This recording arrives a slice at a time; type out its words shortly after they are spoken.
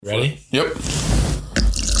Ready? Yep.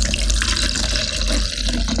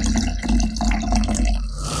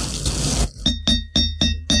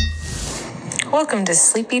 Welcome to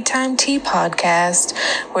Sleepy Time Tea Podcast,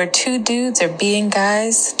 where two dudes are being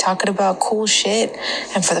guys, talking about cool shit,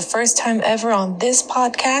 and for the first time ever on this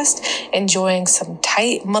podcast, enjoying some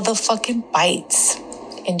tight motherfucking bites.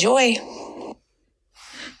 Enjoy.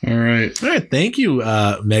 All right. Thank you,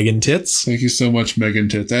 Megan Tits. Thank you so much, Megan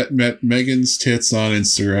Tits. At Megan's Tits on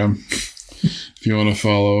Instagram. If you want to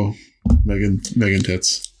follow Megan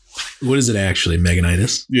Tits. What is it actually?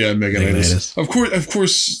 Meganitis? Yeah, Meganitis. Of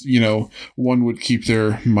course, you know, one would keep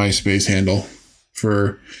their MySpace handle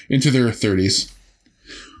for into their 30s.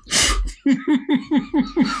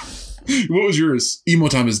 What was yours? Emo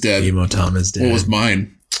Tom is dead. Emo Tom is dead. What was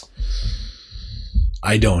mine?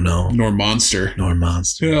 I don't know. Nor Monster.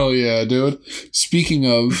 Hell yeah, dude. Speaking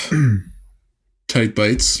of tight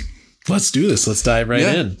bites. Let's do this. Let's dive right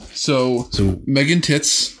in. So Megan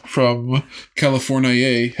Tits from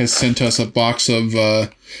California has sent us a box of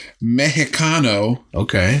Mexicano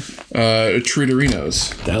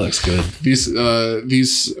Tritorinos. That looks good.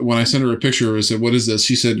 These when I sent her a picture, I said, "What is this?"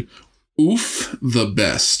 She said, "Oof, the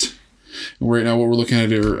best." And right now, what we're looking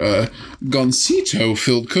at are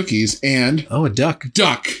Gansito-filled cookies and... Oh, a duck.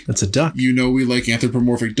 Duck. That's a duck. You know we like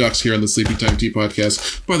anthropomorphic ducks here on the Sleepy Time Tea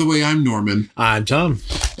Podcast. By the way, I'm Norman. I'm Tom.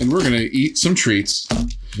 And we're going to eat some treats.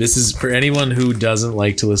 This is for anyone who doesn't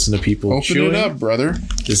like to listen to people chewing. Open it up, brother.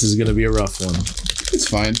 This is going to be a rough one. It's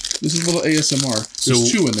fine. This is a little ASMR.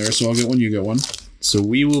 There's two in there, so I'll get one, you get one. So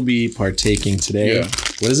we will be partaking today. Yeah.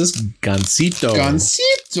 What is this? Gansito.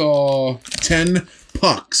 10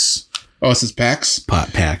 pucks. Oh, it says packs?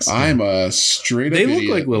 Packs. I'm a straight up They idiot.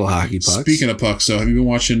 look like little hockey pucks. Speaking of pucks, so have you been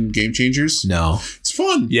watching Game Changers? No. It's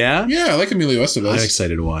fun. Yeah? Yeah, I like Emilio Estevez. I'm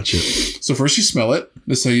excited to watch it. So first you smell it.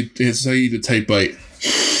 This is how you eat a tight bite.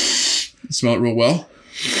 Smell it real well.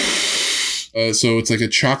 So it's like a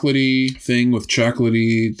chocolatey thing with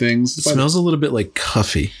chocolatey things. It smells a little bit like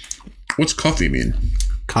coffee. What's coffee mean?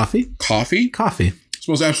 Coffee? Coffee? Coffee. It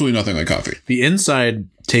smells absolutely nothing like coffee. The inside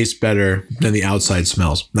tastes better than the outside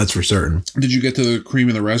smells. That's for certain. Did you get to the cream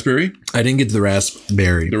and the raspberry? I didn't get to the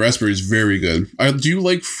raspberry. The raspberry is very good. Do you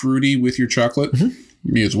like fruity with your chocolate? Mm-hmm.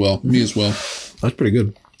 Me as well. That's pretty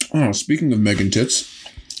good. Oh, speaking of Megan Tits,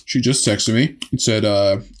 she just texted me and said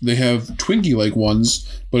they have Twinkie-like ones,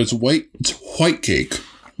 but it's white cake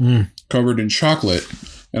covered in chocolate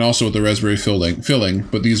and also with the raspberry filling.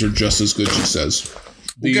 But these are just as good, she says.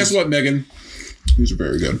 Well, guess what, Megan? These are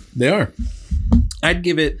very good. They are. I'd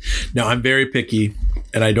give it... No, I'm very picky,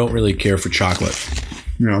 and I don't really care for chocolate.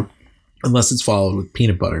 Yeah. Unless it's followed with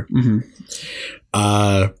peanut butter. Mm-hmm.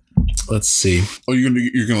 Let's see. Oh, you're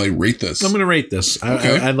gonna like rate this? I'm gonna rate this.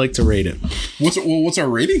 Okay. I'd like to rate it. What's our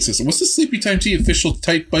rating system? What's the Sleepy Time Tea official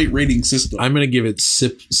tight bite rating system? I'm gonna give it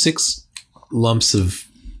 6 lumps of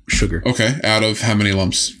sugar. Okay. Out of how many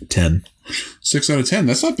lumps? 10. 6 out of 10.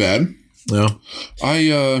 That's not bad. No.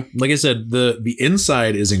 Like I said, the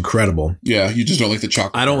inside is incredible. Yeah, you just don't like the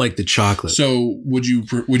chocolate. I don't like the chocolate. So would you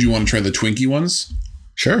want to try the Twinkie ones?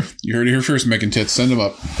 Sure. You heard it here first, Megan Tits. Send them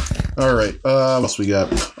up. All right. What else we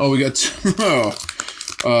got? Oh, we got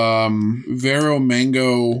Vero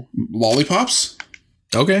Mango lollipops.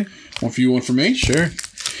 Okay. One for you, one for me. Sure.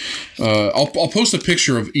 I'll post a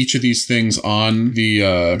picture of each of these things on the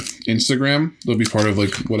Instagram. They'll be part of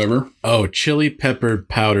like whatever. Oh, chili pepper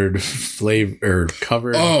powdered flavor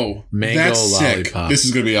covered. Oh, mango that's lollipop. sick. This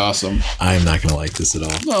is gonna be awesome. I'm not gonna like this at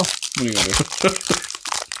all. Well, what are you gonna do?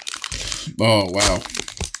 Oh wow.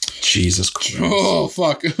 Jesus Christ. Oh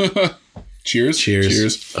fuck. Cheers.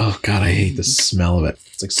 Cheers. Oh God, I hate the smell of it.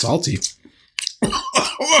 It's like salty.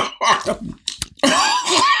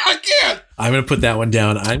 I can't. I'm gonna put that one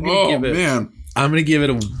down. I'm gonna give it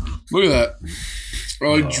a. Look at that.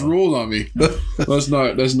 Oh, it drooled on me. That's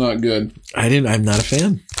not good. I'm not a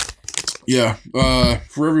fan. Yeah.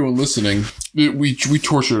 For everyone listening, we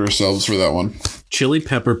tortured ourselves for that one. Chili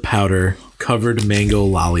pepper powder covered mango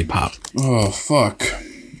lollipop. Oh fuck.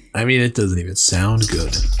 I mean, it doesn't even sound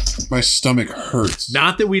good. My stomach hurts.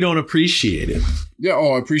 Not that we don't appreciate it. Yeah.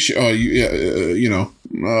 Oh, I appreciate. Oh,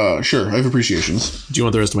 sure. I have appreciations. Do you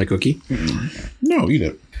want the rest of my cookie? No, eat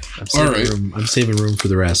it. I'm saving room for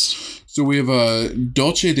the rest. So we have a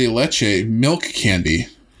dulce de leche milk candy.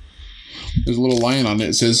 There's a little lion on it.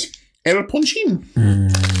 It says El Ponchin.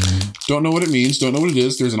 Don't know what it means. Don't know what it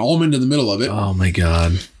is. There's an almond in the middle of it. Oh my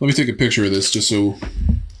God. Let me take a picture of this just so.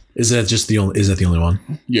 Is that the only one?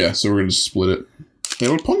 Yeah. So we're gonna split it.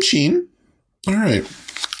 El Ponchin. All right.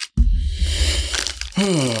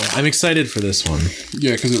 I'm excited for this one.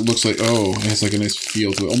 Yeah, because it looks like it has like a nice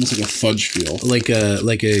feel to it, almost like a fudge feel, Like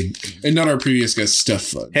a and not our previous guy's stuff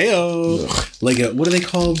fudge. heyo, like a what are they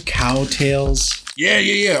called? Cow tails.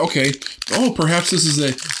 Yeah. Okay. Oh, perhaps this is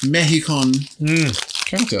a Mexican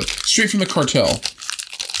cowtail, straight from the cartel.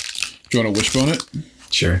 Do you want to wishbone it?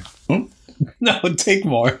 Sure. Oh, No, take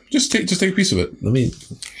more. just take a piece of it. Let me.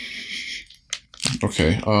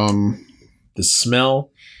 Okay. The smell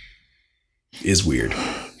is weird.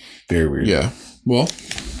 Very weird. Yeah. Well,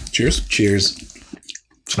 cheers. Cheers.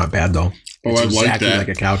 It's not bad though. Oh, It's I like exactly that. like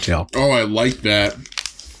a cow tail. Oh, I like that.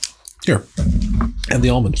 Here. And the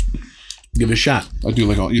almonds. Give it a shot. I do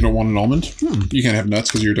like. You don't want an almond? You can't have nuts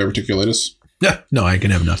because of your diverticulitis. No, I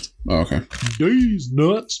can have nuts. Oh, okay. These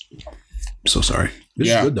nuts. So sorry. This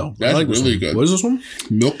Yeah, is good though. that's I like this really one. good. What is this one?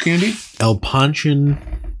 Milk candy. El Panchin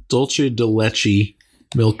Dulce de Leche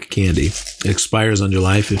milk candy. It expires on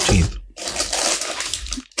July 15th.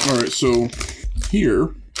 All right. So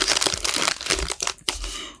here,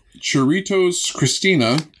 Churritos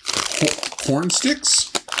Christina corn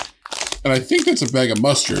sticks, and I think that's a bag of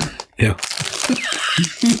mustard. Yeah.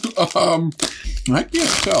 I can't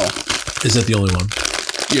tell. Is that the only one?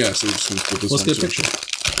 Yeah. So we're just gonna put this. Let's on get a too.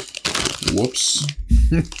 picture. Whoops.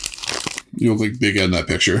 You look like Big Ed in that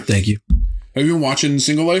picture. Thank you. Have you been watching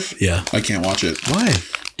Single Life? Yeah. I can't watch it. Why?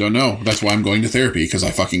 Don't know. That's why I'm going to therapy, because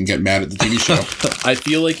I fucking get mad at the TV show. I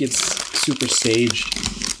feel like it's super staged.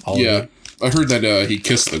 All of Yeah. it. I heard that he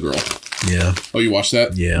kissed the girl. Yeah. Oh, you watched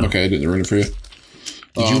that? Yeah. Okay, I didn't ruin it for you.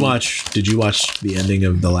 Did you watch the ending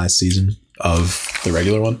of the last season of the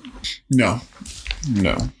regular one? No.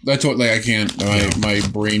 That's what, like, I can't. My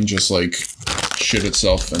brain just, like, shit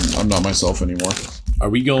itself, and I'm not myself anymore. Are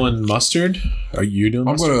we going mustard? Are you doing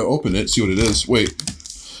I'm mustard? going to open it, see what it is. Wait.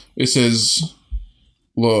 It says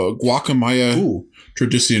La Guacamaya Ooh.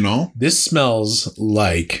 Tradicional. This smells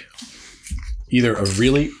like either a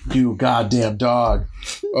really you goddamn dog.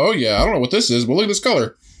 Oh, yeah. I don't know what this is, but look at this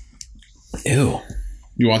color. Ew.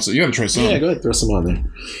 You want some? You got to try some. Yeah, go ahead. Throw some on there.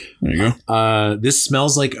 There you go. This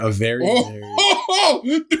smells like a very, very... Oh,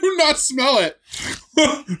 do not smell it.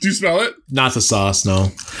 Do you smell it? Not the sauce, no.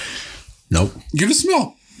 Nope. Give it a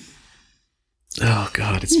smell. Oh,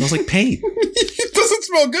 God. It smells like paint. It doesn't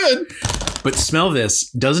smell good. But smell this.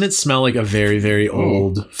 Doesn't it smell like a very, very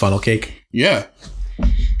old funnel cake? Yeah.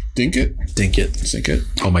 Dink it. Dink it. Sink it.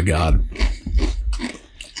 Oh, my God.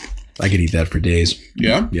 I could eat that for days.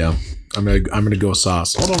 Yeah. Yeah. I'm gonna go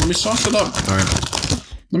sauce. Hold on. Let me sauce it up. All right.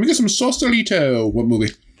 Let me get some Sausalito. What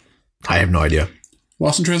movie? I have no idea.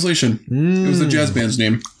 Lost in Translation. It was the jazz band's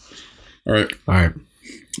name. All right. All right.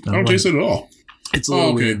 I don't taste it at all. It's a little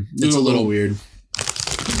okay. weird. There's It's a a little little- weird.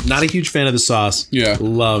 Not a huge fan of the sauce. Yeah.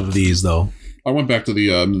 Love these though. I went back to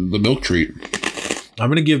the milk treat. I'm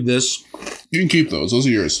gonna give this You can keep those. Those are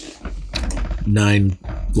yours. 9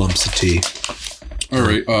 lumps of tea. All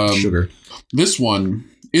right. Sugar. This one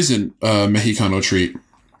isn't a Mexicano treat.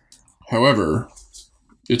 However,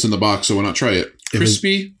 it's in the box, so why not try it? It was-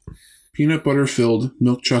 Crispy, peanut butter filled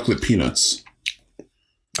milk chocolate peanuts.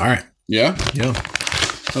 All right. Yeah? Yeah.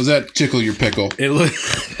 How's that tickle your pickle? It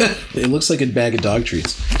it looks like a bag of dog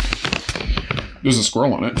treats. There's a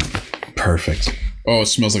squirrel on it. Perfect. Oh, it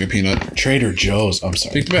smells like a peanut. Trader Joe's. I'm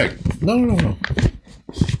sorry. Take the bag. No.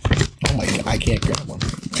 Oh my God. I can't grab one.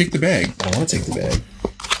 Take the bag. I want to take the bag.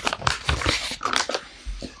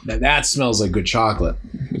 Now that smells like good chocolate.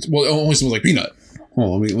 Well, it only smells like peanut.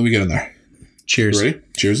 Hold on, let me get in there. Cheers. Ready?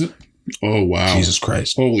 Cheers it. Oh, wow. Jesus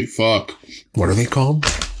Christ. Holy fuck. What are they called?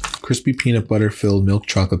 Crispy peanut butter filled milk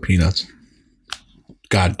chocolate peanuts.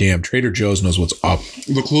 God damn, Trader Joe's knows what's up.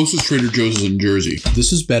 The closest Trader Joe's is in Jersey.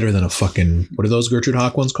 This is better than a fucking, what are those Gertrude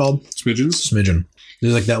Hawk ones called? Smidgens? Smidgen.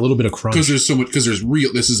 There's like that little bit of crunch. Because there's so much, because there's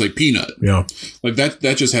real, this is like peanut. Yeah. Like that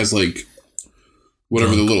just has like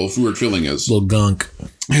whatever the little weird filling is. Little gunk.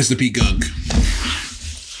 It has to be gunk.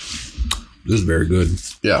 This is very good.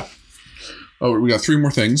 Yeah. Oh, we got 3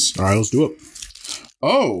 more things. All right, let's do it.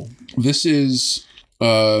 Oh, this is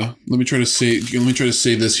let me try to say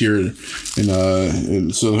this here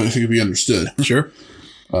in so I think it'll be understood. Sure.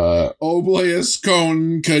 Obleas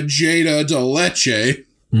con cajeta de leche.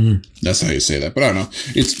 That's how you say that, but I don't know.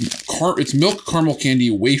 It's milk caramel candy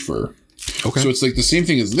wafer. Okay. So it's like the same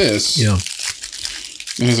thing as this. Yeah.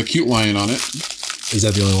 It has a cute lion on it. Is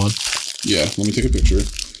that the only one? Yeah, let me take a picture.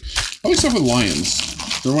 I always start with lions.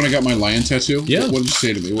 Remember when I got my lion tattoo? Yeah. What did you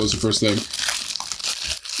say to me? What was the first thing?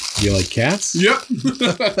 Do you like cats? Yep.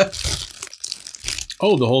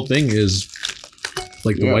 Oh, the whole thing is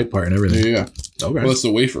like the Yeah. white part and everything. Yeah. Okay. Well, that's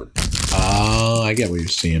the wafer. Oh, I get what you're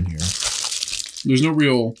seeing here. There's no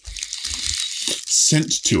real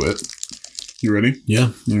scent to it. You ready?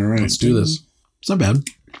 Yeah. All right. Let's do this. It's not bad.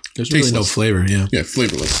 There's really no Tasteless. flavor. Yeah. Yeah,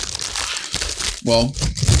 flavorless. Well,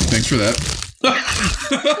 thanks for that.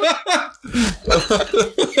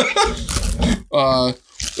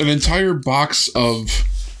 An entire box of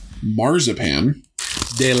marzipan.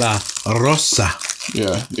 De la Rosa.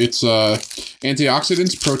 Yeah, it's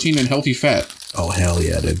antioxidants, protein, and healthy fat. Oh, hell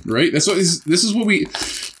yeah, dude. Right? This is what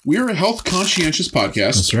we're a health conscientious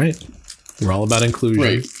podcast. That's right. We're all about inclusion.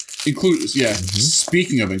 Right. Yeah. Mm-hmm.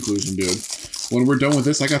 Speaking of inclusion, dude, when we're done with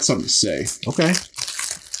this, I got something to say. Okay.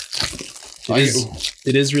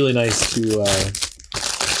 It is really nice to,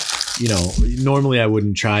 normally I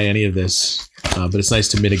wouldn't try any of this, but it's nice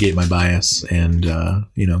to mitigate my bias and,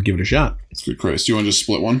 give it a shot. Good Christ. Do you want to just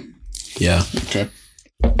split one? Yeah. Okay.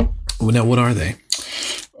 Well, now, what are they?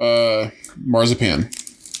 Marzipan.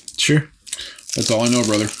 Sure. That's all I know,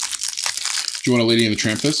 brother. Do you want a Lady and the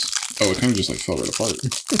Tramp this? Oh, it kind of just fell right apart.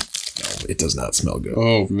 No, it does not smell good.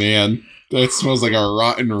 Oh, man. That smells like a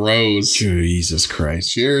rotten rose. Jesus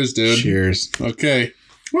Christ. Cheers, dude. Cheers. Okay.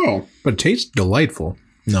 Well. But it tastes delightful.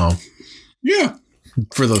 No. Yeah.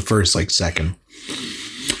 For the first, second.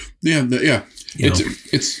 Yeah.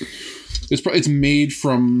 It's made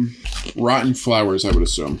from rotten flowers, I would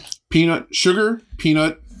assume. Sugar,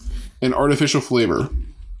 peanut, and artificial flavor.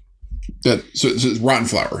 So rotten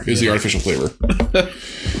flour is the artificial flavor.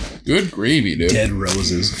 Good gravy, dude. Dead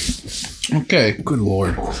roses. Okay. Good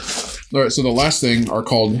Lord. All right, so the last thing are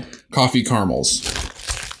called coffee caramels.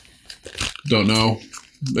 Don't know.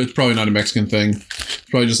 It's probably not a Mexican thing. It's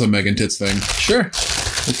probably just a Megan Tits thing. Sure.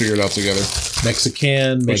 We'll figure it out together.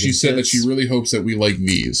 Mexican. But she said that she really hopes that we like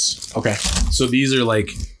these. Okay. So these are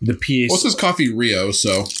the pièce. What's this coffee Rio?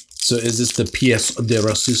 So is this the pièce de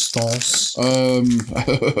résistance?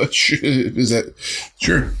 Is that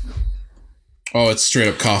sure? Oh, it's straight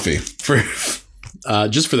up coffee. For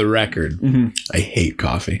just for the record, I hate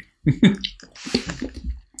coffee.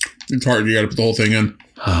 It's hard. You got to put the whole thing in.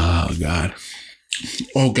 Oh God.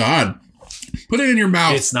 Oh God. Put it in your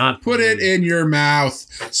mouth. It's not. Put it in your mouth.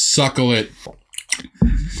 Suckle it.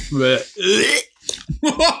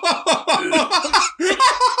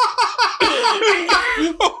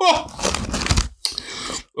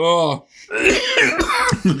 Oh.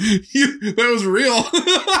 That was real.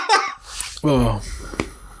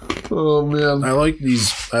 Oh man. I like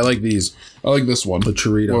these. I like this one. The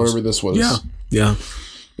Churritos. Whatever this was. Yeah.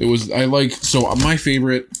 It was. So my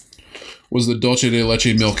favorite was the Dulce de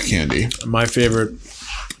Leche milk candy. My favorite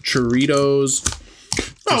Churritos.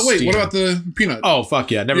 Oh wait, what about the peanut? Oh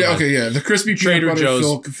fuck yeah, never mind. Okay, yeah, the crispy Trader peanut butter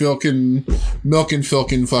Joe's. Filkin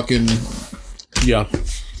fucking. Yeah.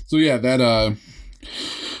 So yeah, that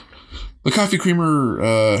the coffee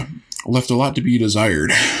creamer left a lot to be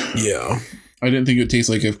desired. Yeah. I didn't think it would taste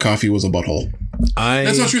like if coffee was a butthole.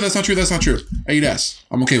 That's not true. I eat ass.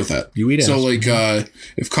 I'm okay with that. You eat ass. So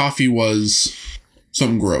if coffee was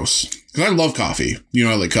something gross, because I love coffee.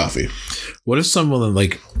 I like coffee. What if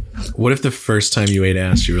what if the first time you ate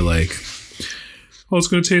ass, you were like, oh, it's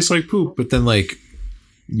going to taste like poop. But then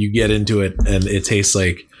you get into it and it tastes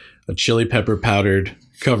like a chili pepper powdered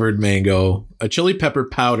covered mango, a chili pepper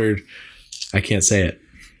powdered, I can't say it,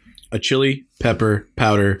 a chili pepper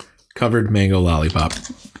powder covered mango lollipop.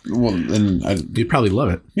 Well, then you'd probably love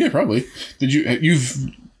it. Yeah, probably. You've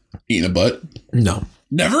eaten a butt? No.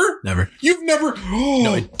 Never? You've never? Oh.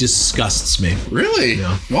 No, it disgusts me. Really?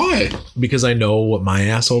 Yeah. Why? Because I know what my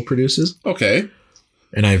asshole produces. Okay.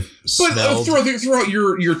 And I've smelled. But throughout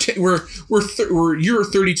your you're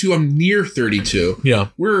 32. I'm near 32. Yeah.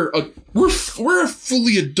 We're a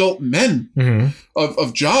fully adult men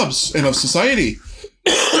of jobs and of society,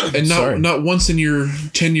 and not once in your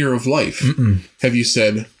tenure of life have you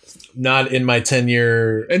said. Not in my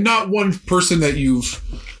tenure. And not one person that you've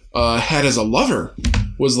had as a lover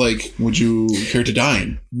was like, would you care to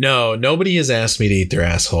dine? No, nobody has asked me to eat their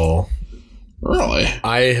asshole. Really?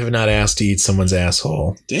 I have not asked to eat someone's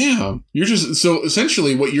asshole. Damn. You're just, so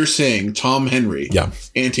essentially what you're saying, Tom Henry. Yeah.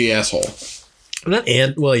 Anti-asshole.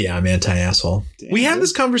 I'm anti-asshole. We had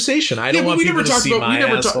this conversation. I don't want people to see my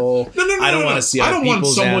asshole. No. I don't want to see other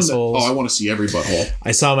people's assholes. I want to see every butthole.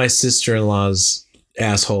 I saw my sister-in-law's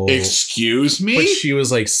asshole. Excuse me? But she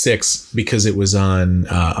was 6 because it was on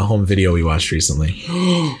a home video we watched recently.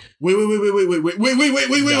 Wait. All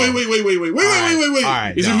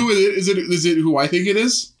right. Is it who I think it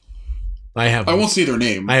is? I won't say their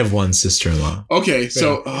name. I have one sister-in-law. Okay,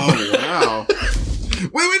 so oh wow.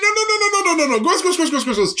 Wait, no. Gross.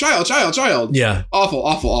 Child. Yeah.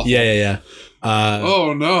 Awful. Yeah.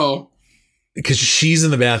 Oh no. Because she's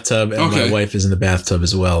in the bathtub and my wife is in the bathtub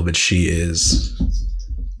as well, but she is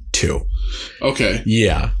 2. Okay.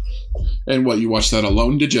 Yeah. And what, you watched that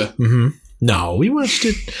alone, did you? Mm-hmm. No, we watched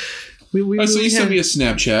it. So you sent me a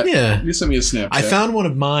Snapchat. Yeah. You sent me a Snapchat. I found one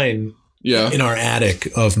of mine in our attic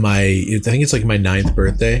of I think it's like my 9th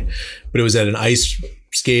birthday, but it was at I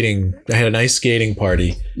had an ice skating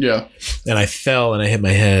party. Yeah. And I fell and I hit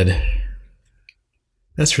my head.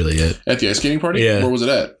 That's really it. At the ice skating party? Yeah. Where was it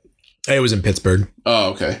at? It was in Pittsburgh. Oh,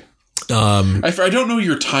 okay. I don't know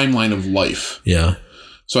your timeline of life. Yeah.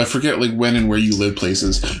 So I forget like when and where you live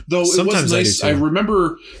places. Though Sometimes it was nice. I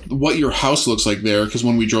remember what your house looks like there because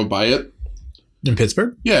when we drove by it. In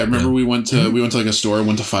Pittsburgh? Yeah, I remember we went to like a store,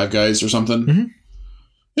 went to Five Guys or something. Mm-hmm.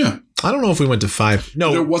 Yeah. I don't know if we went to Five.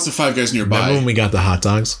 No. There was a Five Guys nearby. Remember when we got the hot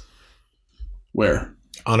dogs? Where?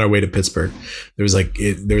 On our way to Pittsburgh. There was like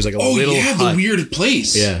a little hut. The weird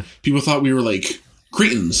place. Yeah. People thought we were like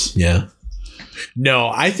cretins. Yeah. No,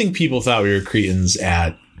 I think people thought we were cretins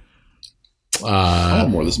at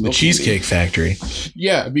the Cheesecake Factory.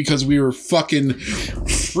 Yeah, because we were fucking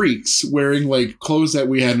freaks wearing like clothes that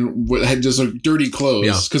we had just like dirty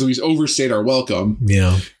clothes because we overstayed our welcome.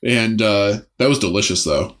 Yeah. And that was delicious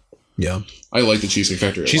though. Yeah. I like the Cheesecake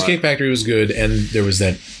Factory. Cheesecake Factory was good, and there was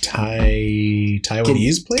that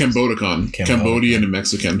Taiwanese place? Cambodian and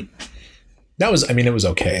Mexican. That was, it was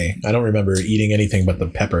okay. I don't remember eating anything but the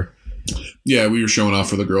pepper. Yeah, we were showing off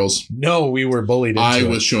for the girls. No, we were bullied into I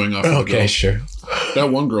was showing off for the girls. Okay, sure. That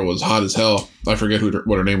one girl was hot as hell. I forget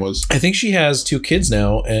what her name was. I think she has 2 kids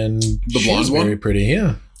now, and the blonde one? Very pretty,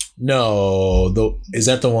 yeah. No, is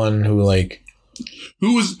that the one who like...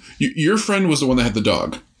 Who was... Your friend was the one that had the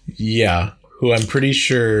dog. Yeah, who I'm pretty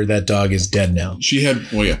sure that dog is dead now. She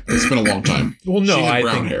had... Well, yeah, it's been a long time. Well, no, she had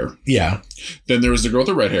brown hair. Yeah. Then there was the girl with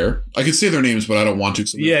the red hair. I could say their names, but I don't want to.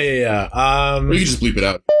 Yeah. Or you can just bleep it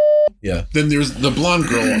out. Yeah. Then there's the blonde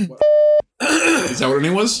girl. Is that what her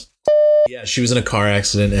name was? Yeah, she was in a car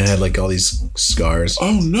accident and had like all these scars.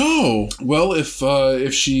 Oh no! Well,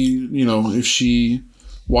 if she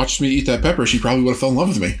watched me eat that pepper, she probably would have fell in love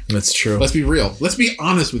with me. That's true. Let's be real. Let's be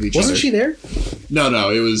honest with each other. Wasn't she there? No.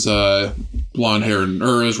 It was blonde hair it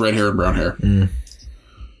was red hair and brown hair. Mm.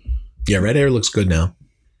 Yeah, red hair looks good now.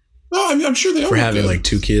 No, I'm sure they are. For having like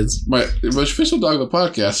 2 kids. My official dog of the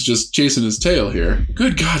podcast is just chasing his tail here.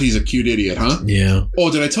 Good God, he's a cute idiot, huh? Yeah. Oh,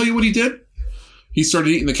 did I tell you what he did? He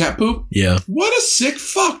started eating the cat poop? Yeah. What a sick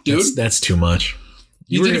fuck, dude. That's too much.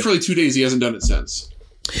 He did it for like 2 days. He hasn't done it since.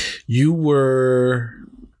 You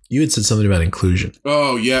had said something about inclusion.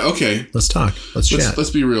 Oh, yeah. Okay. Let's talk. Let's chat.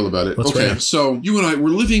 Let's be real about it. Okay. So you and I, we're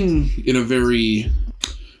living in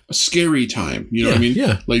a scary time. You know what I mean?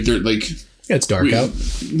 Yeah. Like they're like... Yeah, it's dark out.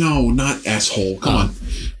 No, not asshole. Come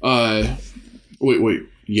on. Wait.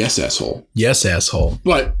 Yes, asshole. Yes, asshole.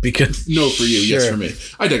 But because no for you, sure. Yes for me.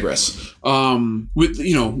 I digress. With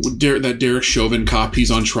that Derek Chauvin cop,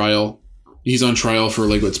 he's on trial. He's on trial for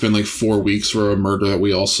like it's been like 4 weeks for a murder that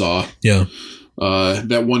we all saw. Yeah.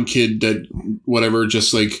 That one kid that whatever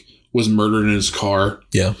just like was murdered in his car.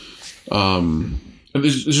 Yeah. And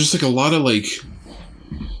there's just like a lot of like.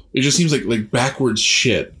 It just seems like backwards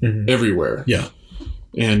shit everywhere. Yeah.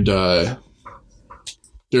 And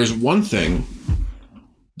there's one thing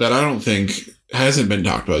that I don't think hasn't been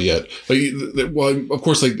talked about yet. Like, well, of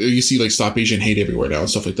course, like you see like Stop Asian Hate everywhere now and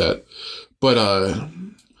stuff like that. But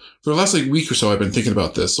for the last like week or so, I've been thinking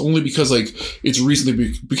about this only because like it's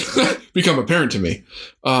recently become apparent to me.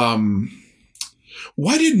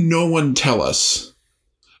 Why did no one tell us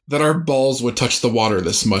that our balls would touch the water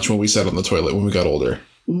this much when we sat on the toilet when we got older?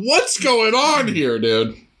 What's going on here,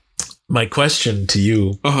 dude? My question to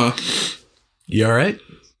you. You all right?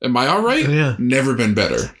 Am I all right? Yeah. Never been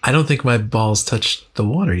better. I don't think my balls touched the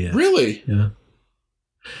water yet. Really? Yeah.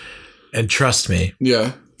 And trust me.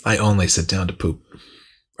 Yeah. I only sit down to poop.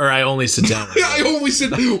 Or I only sit down. I only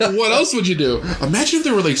sit. What else would you do? Imagine if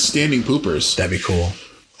there were like standing poopers. That'd be cool.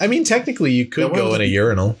 I mean, technically, you could go in a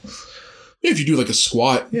urinal. Yeah, if you do like a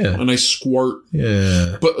squat, a nice squirt.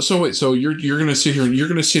 Yeah. But so wait, so you're gonna sit here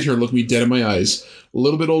and look me dead in my eyes, a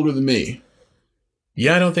little bit older than me.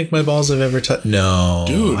 Yeah, I don't think my balls have ever touched. No,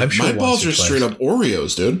 dude, I'm sure my balls are straight up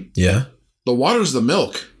Oreos, dude. Yeah. The water's the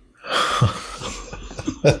milk.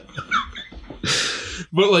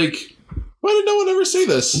 But like, why did no one ever say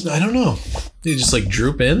this? I don't know. They just like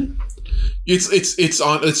droop in. It's like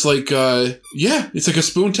it's like a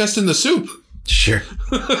spoon test in the soup. Sure.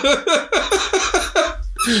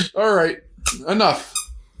 All right. Enough.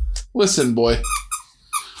 Listen, boy.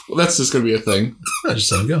 Well, that's just going to be a thing. I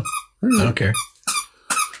just let him go. I don't care.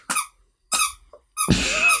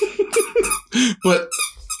 But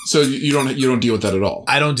so you don't deal with that at all.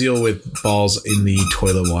 I don't deal with balls in the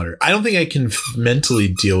toilet water. I don't think I can mentally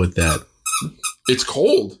deal with that. It's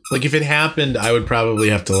cold. Like if it happened, I would probably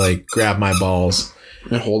have to like grab my balls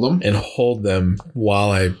And hold them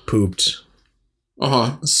while I pooped.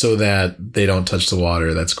 So that they don't touch the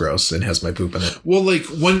water that's gross and has my poop in it. Well, like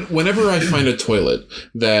whenever I find a toilet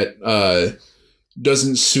that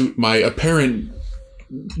doesn't suit my apparent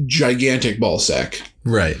gigantic ball sack,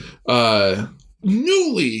 right?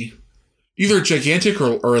 Newly, either gigantic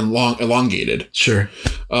or elongated. Sure.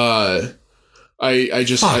 I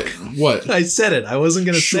just what I said it. I wasn't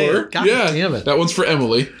gonna say it. God damn it. That one's for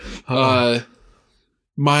Emily.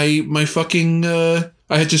 My fucking I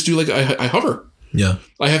had just do like I hover. Yeah.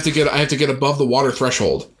 I have to get above the water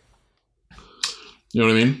threshold. You know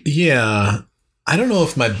what I mean? Yeah. I don't know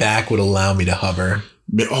if my back would allow me to hover.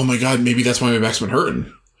 Oh my God, maybe that's why my back's been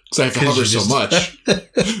hurting. Because I have to hover so much.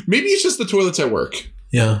 Maybe it's just the toilets at work.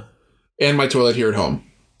 Yeah. And my toilet here at home.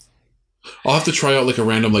 I'll have to try out like a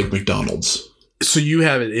random like McDonald's. So you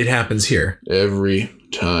have it happens here. Every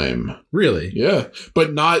time. Really? Yeah.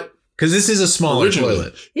 But not... Because this is a smaller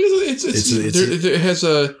toilet. It has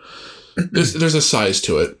a... There's a size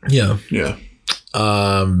to it. Yeah. Yeah.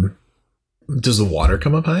 Does the water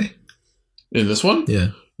come up high? In this one? Yeah.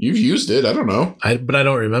 You've used it. I don't know. But I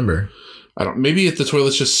don't remember. Maybe if the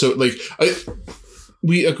toilet's just so like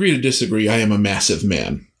we agree to disagree. I am a massive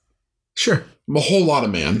man. Sure. I'm a whole lot of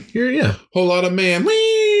man. Whole lot of man.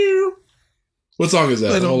 What song is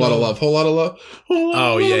that? A whole lot of love. Whole lot of love.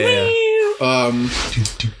 Oh yeah.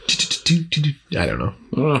 I don't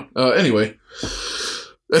know. Anyway.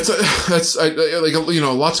 That's like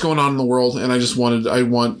lots going on in the world, and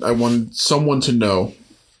I want someone to know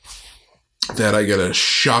that I get a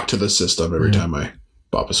shock to the system every time I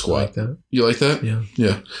bop a squat. Like that. You like that?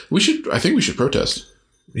 Yeah. I think we should protest.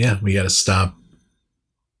 Yeah, we got to stop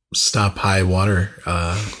high water.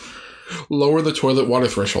 Lower the toilet water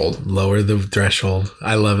threshold. Lower the threshold.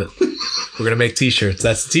 I love it. We're gonna make t-shirts.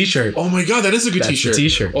 That's the t-shirt. Oh my God, that is a good t-shirt.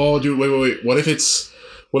 T-shirt. Oh, dude, wait. What if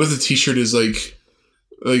the t-shirt is like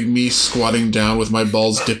me squatting down with my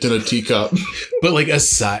balls dipped in a teacup? But like a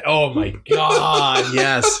side. Oh my God.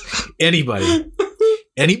 Yes.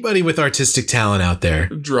 Anybody with artistic talent out there,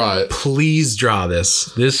 draw it. Please draw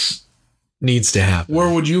this. This needs to happen.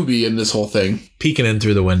 Where would you be in this whole thing? Peeking in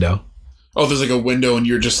through the window. Oh, there's like a window and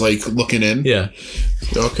you're just like looking in? Yeah.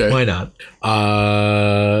 Okay. Why not?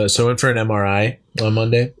 So I went for an MRI on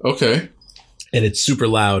Monday. Okay. And it's super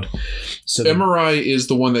loud. So MRI is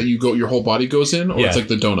the one that your whole body goes in, or it's like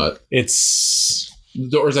the donut?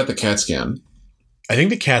 Or is that the CAT scan? I think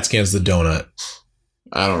the CAT scan's the donut.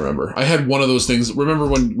 I don't remember. I had one of those things. Remember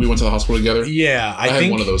when we went to the hospital together? Yeah. I had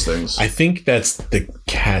one of those things. I think that's the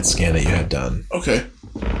CAT scan that you had done. Okay.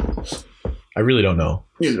 I really don't know.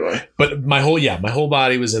 Either way. But my whole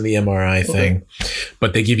body was in the MRI thing.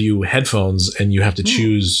 But they give you headphones and you have to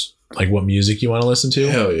choose like what music you want to listen to.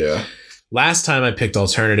 Hell yeah. Last time I picked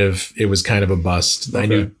alternative, it was kind of a bust. Okay. I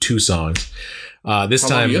knew 2 songs. This How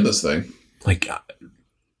time, long are you in this thing? Like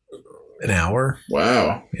an hour.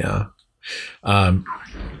 Wow. Yeah.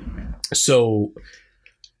 So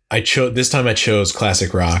I chose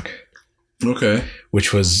classic rock. Okay.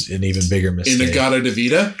 Which was an even bigger mistake.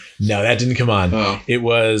 In-A-Gadda-Da-Vida? No, that didn't come on. Oh. It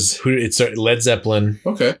was Led Zeppelin.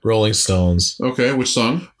 Okay. Rolling Stones. Okay, which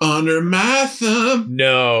song? Under My Thumb.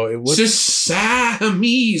 No, it was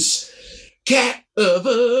Siamese cat of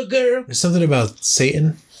a girl. There's something about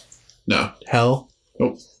Satan. No. Hell.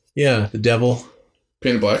 Oh. Yeah, the devil.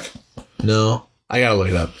 Painted Black. No, I gotta look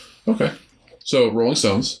it up. Okay. So Rolling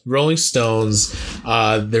Stones. Rolling Stones.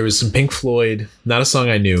 There was some Pink Floyd. Not a song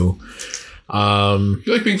I knew. You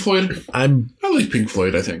like Pink Floyd? I like Pink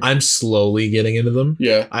Floyd, I think. I'm slowly getting into them.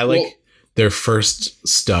 Yeah. I like their first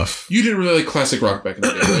stuff. You didn't really like classic rock back in the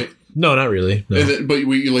day, right? No, not really. No. But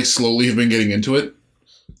you like slowly have been getting into it?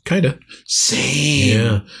 Kind of.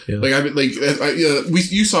 Same. Yeah. Like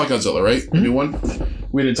you saw Godzilla, right? The new one?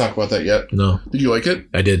 We didn't talk about that yet. No. Did you like it?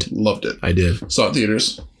 I did. Loved it. I did. Saw it in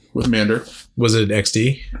theaters with Mander. Was it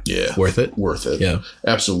XD? Yeah. Worth it? Worth it. Yeah.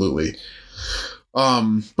 Absolutely.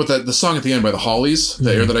 But the song at the end by the Hollies,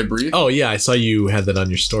 The Air That I Breathe. Oh yeah, I saw you had that on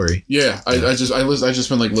your story. Yeah, I just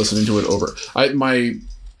been like listening to it over. My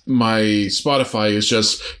Spotify is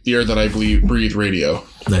just The Air That I Breathe radio.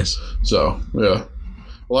 Nice. So yeah,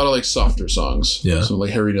 a lot of like softer songs. Yeah, so like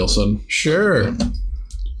Harry Nilsson. Sure. Yeah.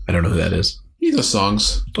 I don't know who that is. He does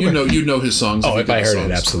songs. Okay. You know his songs. Oh, if I heard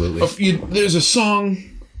it, absolutely. There's a song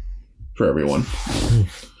for everyone.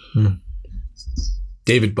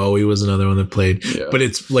 David Bowie was another one that played, but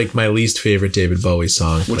it's like my least favorite David Bowie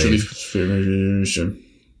song. What's your least favorite?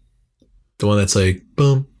 The one that's like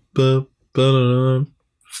boom, boom, boom,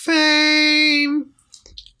 fame.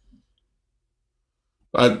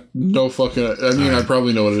 No fucking. I mean, I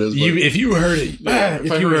probably know what it is. But If you heard it,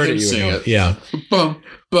 if I heard him sing it. Yeah. Bum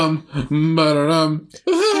bum ba-da-dum.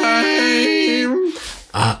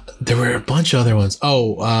 There were a bunch of other ones.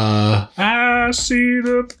 I see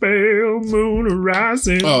the pale moon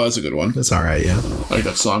rising. Oh, that's a good one. That's all right. Yeah. I like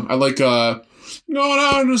that song. I like going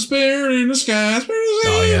on to spirit in the sky.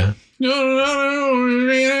 Oh yeah.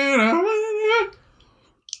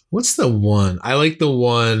 What's the one? I like the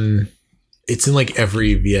one. It's in like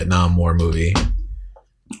every Vietnam War movie.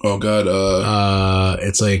 Oh God.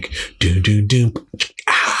 It's like doom doom doom.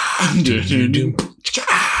 Doom doom doom.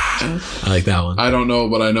 I like that one. I don't know,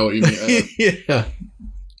 but I know what you mean. Yeah.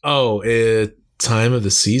 Oh, Time of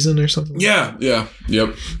the Season or something? Yeah.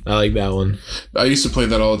 Yep. I like that one. I used to play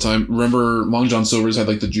that all the time. Remember Long John Silver's had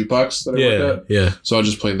like the jukebox that I worked at? Yeah. So I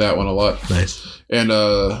just played that one a lot. Nice. And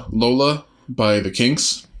Lola by the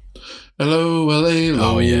Kinks. Hello, LA,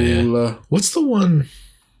 Lola. Oh, yeah. What's the one?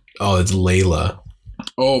 Oh, it's Layla.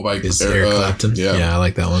 Oh, by Eric Clapton. Yeah, I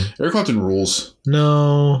like that one. Eric Clapton rules.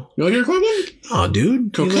 No. You like Eric Clapton? Oh,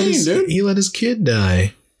 dude. Cocaine, dude. He let his kid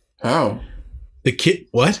die. How? The kid...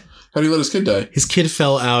 What? How did he let his kid die? His kid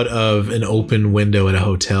fell out of an open window at a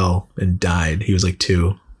hotel and died. He was like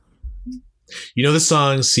 2. You know the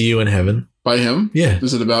song See You in Heaven? By him? Yeah.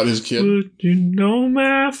 Is it about his kid? Would you know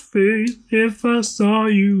my face if I saw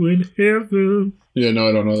you in heaven? Yeah, no,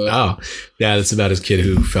 I don't know that. Oh, yeah, it's about his kid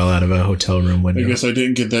who fell out of a hotel room window. I guess I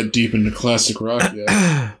didn't get that deep into classic rock yet.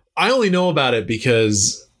 I only know about it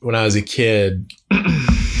because when I was a kid,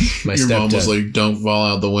 my Your mom was stepdad... like, don't fall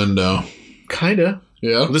out the window. Kinda.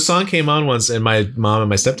 Yeah? The song came on once and my mom and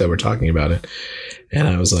my stepdad were talking about it. And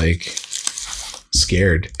I was like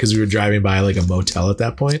scared because we were driving by like a motel at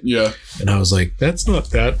that point. Yeah. And I was like, that's not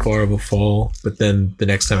that far of a fall. But then the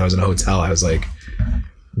next time I was in a hotel, I was like,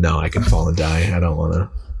 no, I can fall and die. I don't want to.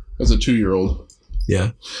 As a 2-year-old.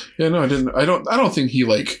 Yeah. Yeah, no, I didn't. I don't think he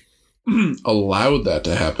like allowed that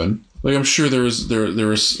to happen. Like I'm sure there was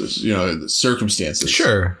circumstances.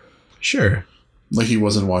 Sure. Like he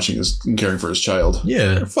wasn't watching and caring for his child.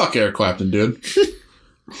 Yeah. Fuck Eric Clapton, dude.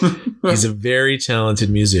 He's a very talented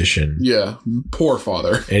musician. Yeah. Poor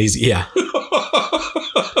father. And he's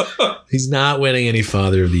not winning any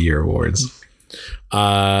Father of the Year awards.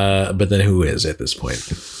 But then who is at this point?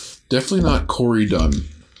 Definitely not Corey Dunn.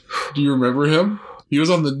 Do you remember him? He was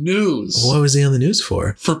on the news. What was he on the news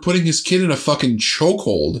for? For putting his kid in a fucking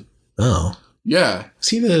chokehold. Oh. Yeah. Is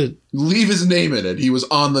he the... Leave his name in it. He was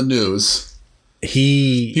on the news.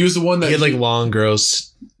 He was the one that... He had like long, gross...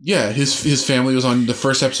 Yeah, his family was on the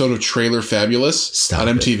first episode of Trailer Fabulous on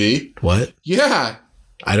MTV. What? Yeah.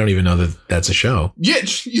 I don't even know that that's a show. Yeah,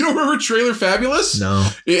 you don't remember Trailer Fabulous? No.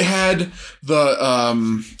 It had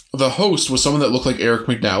the host was someone that looked like Eric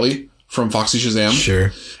McNally from Foxy Shazam.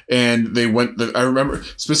 Sure. And they went. I remember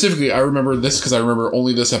this because I remember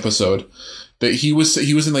only this episode that he was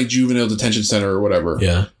in like juvenile detention center or whatever.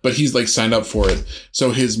 Yeah. But he's like signed up for it. So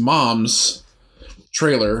his mom's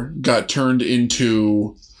trailer got turned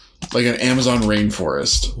into like an Amazon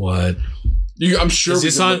rainforest. What? I'm sure. Is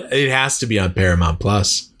this on? It has to be on Paramount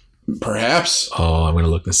Plus. Perhaps. Oh, I'm gonna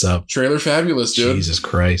look this up. Trailer Fabulous, dude. Jesus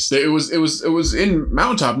Christ! It was in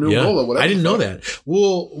Mountaintop, New Gola, whatever. I didn't know that.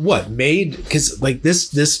 Well, what made? Because like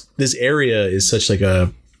this area is such like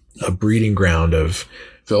a breeding ground of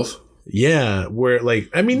filth. Yeah, where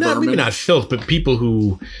like maybe not filth, but people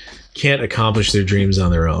who can't accomplish their dreams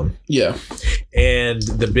on their own. Yeah. And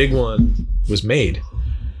the big one was Made.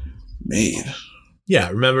 Yeah,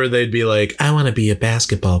 remember they'd be like, I want to be a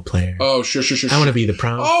basketball player. Oh, sure. I want to be the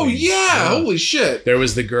prom Oh, queen. yeah. Holy shit. There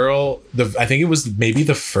was the girl, I think it was maybe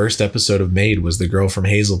the first episode of Made was the girl from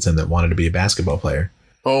Hazleton that wanted to be a basketball player.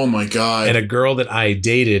 Oh, my God. And a girl that I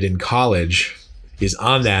dated in college is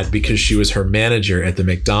on that because she was her manager at the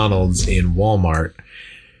McDonald's in Walmart.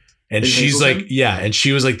 And she's Hazleton? like, yeah. And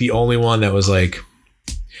she was like the only one that was like,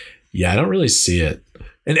 yeah, I don't really see it.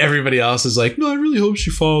 And everybody else is like, no, I really hope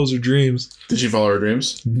she follows her dreams. Did she follow her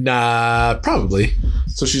dreams? Nah, probably.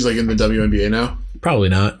 So she's like in the WNBA now? Probably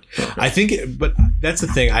not. I think, but that's the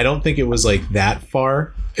thing. I don't think it was like that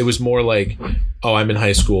far. It was more like, oh, I'm in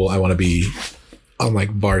high school. I want to be on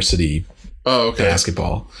like varsity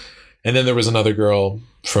basketball. And then there was another girl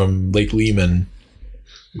from Lake Lehman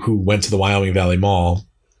who went to the Wyoming Valley Mall,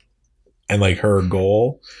 and like her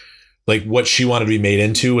goal, like what she wanted to be made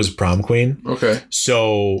into was prom queen. Okay.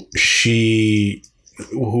 So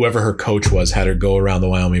whoever her coach was, had her go around the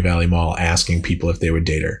Wyoming Valley Mall asking people if they would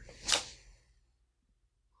date her.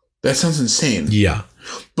 That sounds insane. Yeah.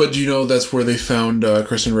 But do you know that's where they found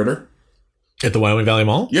Kristen Ritter? At the Wyoming Valley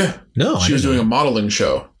Mall? Yeah. No, She was doing a modeling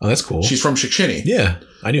show. Oh, that's cool. She's from Chickchinny. Yeah,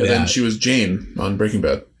 I knew And that. then she was Jane on Breaking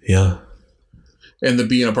Bad. Yeah. And the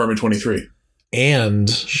Bee in Apartment 23. And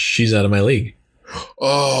she's out of my league.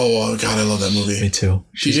 Oh, God, I love that movie. Me too.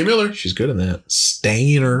 TJ Miller. She's good in that.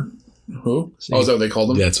 Stainer. Who? Oh, is that what they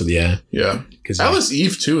called him? That's what, yeah. Yeah. 'Cause, Alice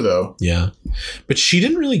Eve, too, though. Yeah. But she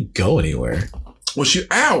didn't really go anywhere. Well,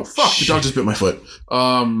 ow, fuck, the dog just bit my foot.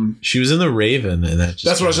 She was in The Raven, and that's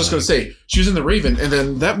what I was just going to say. She was in The Raven, and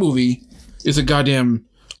then that movie is a goddamn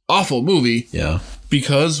awful movie. Yeah.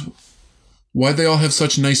 Because why'd they all have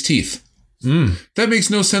such nice teeth? That makes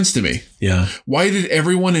no sense to me. Yeah. Why did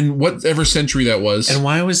everyone in whatever century that was? And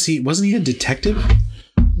why wasn't he a detective?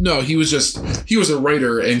 No, he was a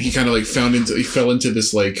writer, and he kind of like he fell into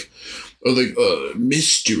this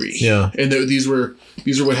mystery. Yeah. And these were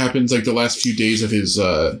what happens like the last few days of his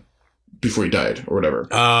before he died or whatever.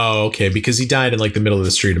 Oh, okay. Because he died in like the middle of the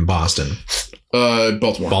street in Boston.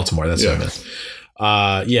 Baltimore. That's what I meant.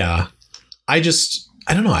 Yeah. I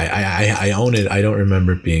don't know. I own it. I don't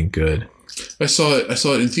remember it being good. I saw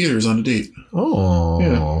it in theaters on a date. Oh.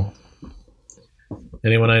 Yeah.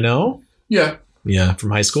 Anyone I know? Yeah. Yeah, from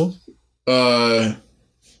high school? They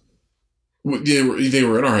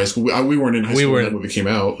were in our high school. We weren't in high school when that movie came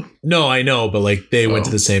out. No, I know, but like they went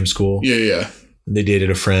to the same school. Yeah. They dated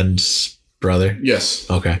a friend's brother. Yes.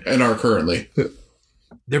 Okay. And are currently.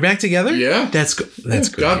 They're back together? Yeah. That's great.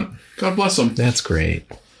 God bless them. That's great.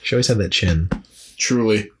 She always had that chin.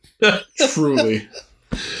 Truly. Truly.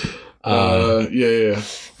 Yeah.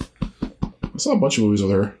 I saw a bunch of movies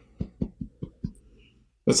with her.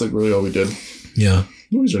 That's like really all we did. Yeah.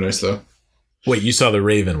 Movies are nice though. Wait, you saw The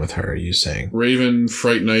Raven with her, are you saying? Raven,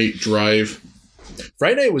 Fright Night, Drive.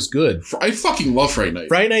 Fright Night was good. I fucking love Fright Night.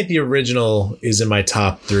 Fright Night, the original, is in my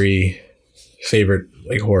top 3 favorite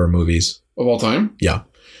like horror movies. Of all time? Yeah.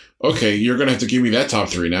 Okay, you're going to have to give me that top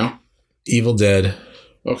 3 now. Evil Dead.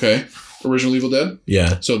 Okay. Original Evil Dead?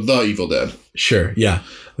 Yeah. So The Evil Dead. Sure, yeah.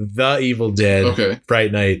 The Evil Dead. Okay.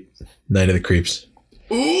 Fright Night, Night of the Creeps.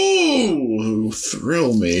 Ooh,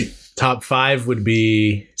 thrill me. Top 5 would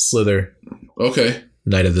be Slither. Okay.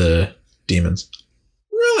 Night of the Demons.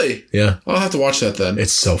 Really? Yeah. I'll have to watch that then.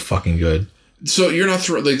 It's so fucking good. So you're not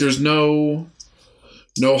like there's no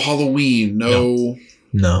Halloween, no.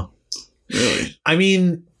 Really? I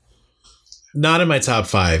mean, not in my top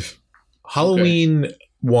 5. Halloween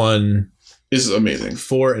 1 is amazing.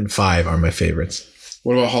 4 and 5 are my favorites.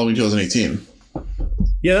 What about Halloween 2018?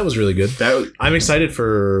 Yeah, that was really good. I'm excited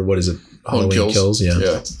for, what is it? Halloween Kills? Yeah.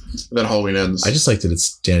 And then Halloween Ends. I just like that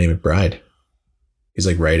it's Danny McBride. He's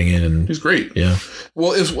like writing it and he's great. Yeah.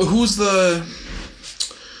 Well, what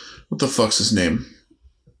the fuck's his name?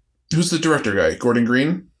 Who's the director guy? Gordon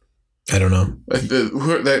Green? I don't know.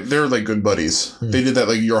 They're like good buddies. They did that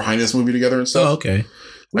like Your Highness movie together and stuff. Oh, okay.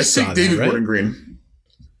 I think David Gordon Green.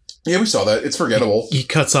 Yeah, we saw that. It's forgettable. He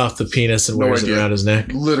cuts off the penis and wears it around his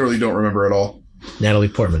neck. Literally don't remember at all. Natalie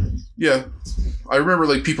Portman. Yeah. I remember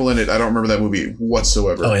like people in it. I don't remember that movie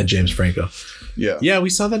whatsoever. Oh, and James Franco. Yeah. Yeah, we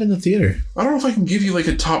saw that in the theater. I don't know if I can give you like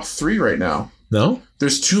a top 3 right now. No?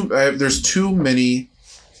 There's too many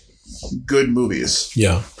good movies.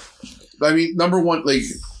 Yeah. I mean, number 1, like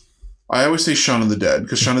I always say Shaun of the Dead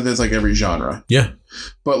because Shaun of the Dead's like every genre. Yeah.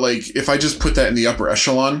 But like if I just put that in the upper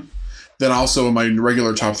echelon, then also in my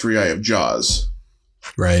regular top 3 I have Jaws.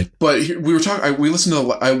 Right. But we were talking. We listened to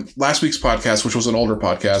last week's podcast, which was an older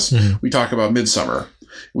podcast. Mm-hmm. We talked about Midsommar.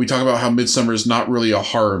 We talk about how Midsommar is not really a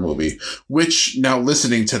horror movie. Which now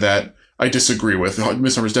listening to that, I disagree with.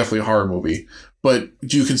 Midsommar is definitely a horror movie. But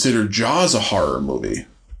do you consider Jaws a horror movie?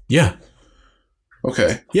 Yeah.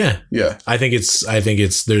 Okay. Yeah. Yeah. I think it's.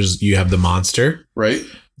 You have the monster. Right.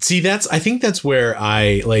 See, I think that's where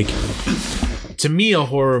I like. To me, a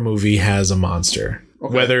horror movie has a monster,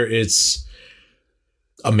 whether it's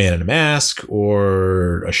a man in a mask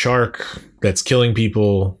or a shark that's killing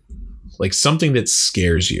people, like something that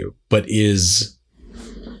scares you, but is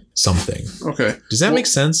something. Okay. Does that make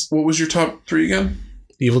sense? What was your top 3 again?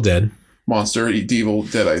 Evil Dead. Monster. The Evil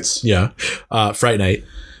Deadites. Yeah. Fright Night.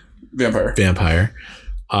 Vampire.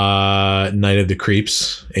 Night of the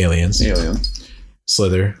Creeps. Aliens. Alien.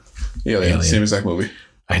 Slither. Alien. Same exact movie.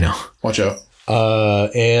 I know. Watch out.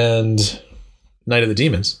 And Night of the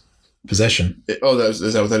Demons. Possession. Is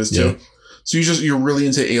that what that is too? Yeah. So you're really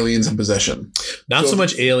into aliens and possession. Not so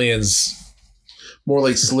much aliens. More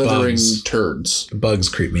like slithering turds. Bugs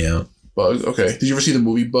creep me out. Bugs? Okay. Did you ever see the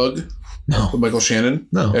movie Bug? No. With Michael Shannon?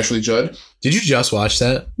 No. Ashley Judd? Did you just watch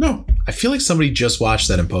that? No. I feel like somebody just watched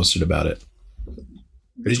that and posted about it.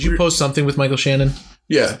 Or did you post something with Michael Shannon?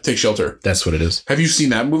 Yeah. Take Shelter. That's what it is. Have you seen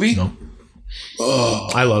that movie? No. Oh.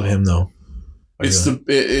 I love him though. It's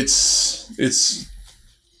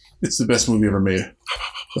the best movie ever made.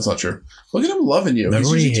 That's not true. Look at him loving you. Remember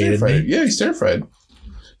when he hated terrified. me? Yeah, he's terrified.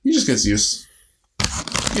 He just gets used.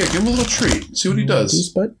 Yeah, give him a little treat. See what he does.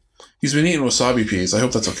 Bud? He's been eating wasabi peas. I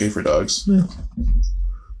hope that's okay for dogs. Yeah.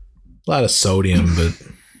 A lot of sodium, but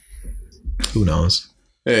who knows?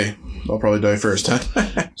 Hey, I'll probably die first, huh?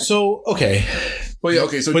 So, okay. Well, yeah,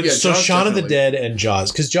 okay. So, But yeah, so Jaws Shaun of the definitely. Dead and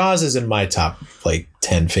Jaws, because Jaws is in my top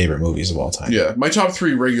 10 favorite movies of all time. Yeah, my top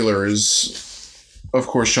 3 regular is, of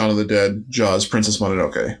course, Shaun of the Dead, Jaws, Princess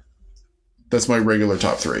Mononoke. That's my regular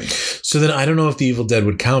top 3. So then I don't know if The Evil Dead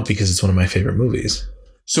would count because it's one of my favorite movies.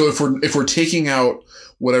 So if we're taking out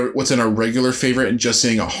what's in our regular favorite and just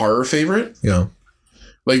saying a horror favorite, Yeah.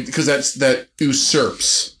 like because that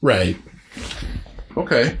usurps. Right.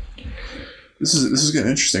 Okay, this is getting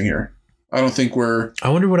interesting here. I don't think we're. I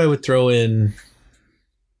wonder what I would throw in.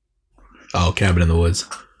 Oh, Cabin in the Woods.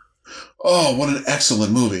 Oh, what an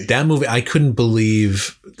excellent movie! That movie, I couldn't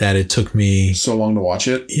believe that it took me. So long to watch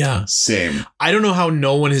it. Yeah. Same. I don't know how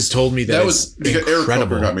no one has told me that. That was because Eric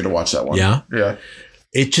incredible. Coker got me to watch that one. Yeah. Yeah.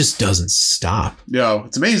 It just doesn't stop. Yeah,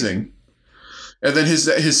 it's amazing. And then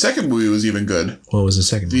his second movie was even good. What was the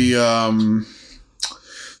second?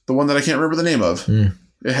 The one that I can't remember the name of.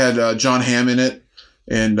 It had John Hamm in it,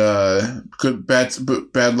 and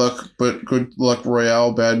bad luck, but good luck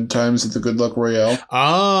Royale. Bad times at the Good Luck Royale.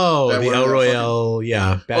 Oh, That the one, El that Royale.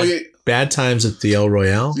 Yeah. yeah. Bad times at the El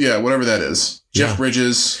Royale. Yeah, whatever that is. Jeff Yeah.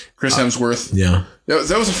 Bridges, Chris Hemsworth. Yeah.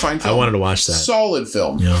 That was a fine film. I wanted to watch that. Solid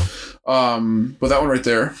film. Yeah. But that one right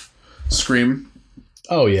there, Scream.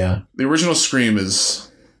 Oh, yeah. The original Scream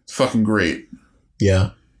is fucking great. Yeah.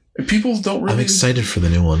 And people don't really. I'm excited for the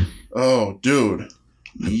new one. Oh, dude.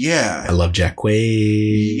 Yeah. I love Jack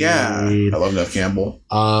Quaid. Yeah. I love Nev Campbell.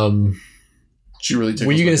 She really tickles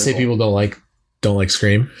Were you my going to say pickle. people don't like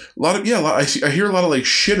Scream? I hear a lot of like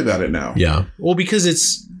shit about it now. Yeah. Well, because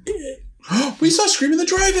it's We saw Scream in the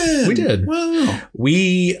drive-in. We did. Wow.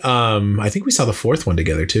 I think we saw the fourth one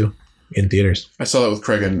together too in theaters. I saw that with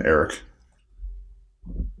Craig and Eric.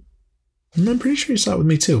 I'm pretty sure you saw it with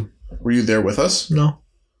me too. Were you there with us? No.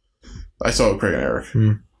 I saw it with Craig and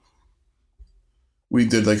Eric. We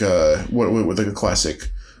did like a classic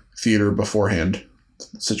theater beforehand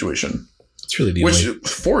situation. It's really the Which only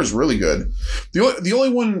 4 is really good. The only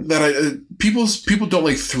one that people don't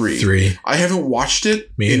like 3. 3. I haven't watched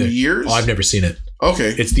it Me in either. years. Oh, I've never seen it.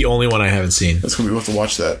 Okay, It's the only one I haven't seen. that's gonna be we'll have to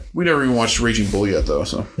watch that. We never even watched Raging Bull yet, though,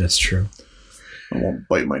 so That's true. I won't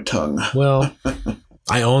bite my tongue. Well,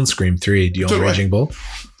 I own Scream 3. Do you So own do I. Raging Bull?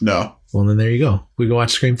 No, Well, then there you go. We go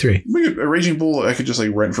watch Scream 3. a Raging Bull I could just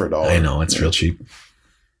like rent for $1. I know. It's real cheap.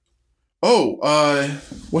 Oh,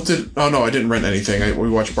 no, I didn't rent anything. We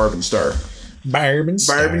watched Barb and Star. Barb and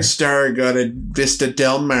Star. Barb and Star got a Vista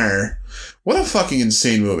Del Mar. What a fucking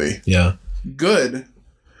insane movie. Yeah. Good.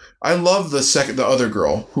 I love the other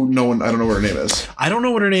girl I don't know what her name is. I don't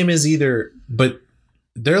know what her name is either, but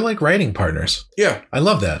they're like writing partners. Yeah, I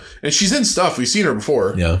love that. and she's in stuff. We've seen her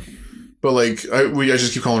before. Yeah. But like, I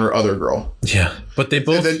just keep calling her other girl. Yeah. But they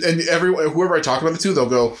both. And whoever I talk about it to, they'll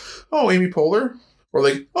go, "Oh, Amy Poehler," or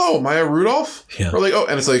like, "Oh, Maya Rudolph," Yeah. or like, "Oh,"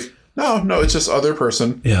 and it's like, no, it's just other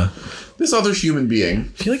person, Yeah. this other human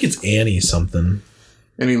being. I feel like it's Annie something.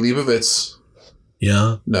 Annie Leibovitz.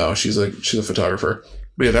 Yeah. No, she's a photographer.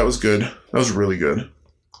 But yeah, that was good. That was really good.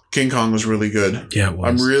 King Kong was really good. Yeah, it was.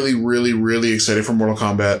 I'm really, really, really excited for Mortal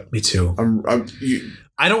Kombat. Me too.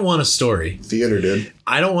 I don't want a story. Theater did.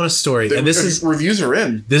 I don't want a story. And this is reviews are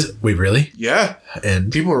in. this. Wait, really? Yeah,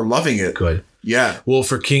 And people are loving it. good. Yeah, Well,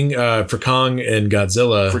 for Kong and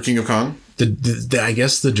Godzilla, for King of Kong, I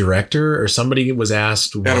guess the director or somebody was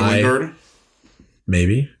asked Adam why. Wingard.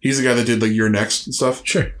 Maybe. He's the guy that did like You're Next and stuff.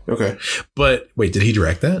 Sure. Okay. But wait, did he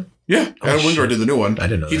direct that? Yeah, Adam Wingard shit. did the new one. I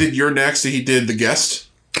didn't know He that. did You're Next, and he did The Guest.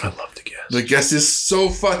 I love to guess. The Guest is so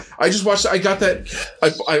fun. I just watched it. I got that.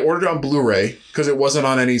 I ordered it on Blu-ray because it wasn't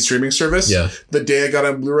on any streaming service. Yeah. The day I got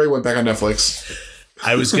it on Blu-ray, went back on Netflix.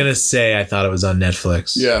 I was gonna say I thought it was on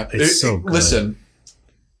Netflix. Yeah. It's so good. Listen,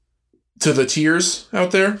 to the tears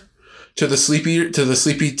out there, to the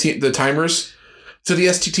the timers, to the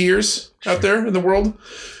STTers out there in the world,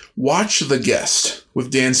 watch The Guest with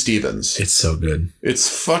Dan Stevens. It's so good. It's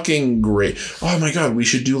fucking great. Oh my God, we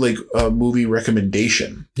should do like a movie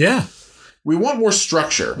recommendation. Yeah. We want more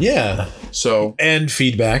structure. Yeah. So And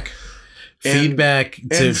feedback. Feedback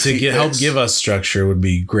to help feedbacks. give us structure would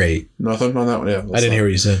be great. nothing on that one. Yeah, I didn't hear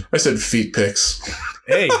what you said. I said feet pics.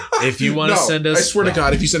 Hey, if you want to send us, I swear to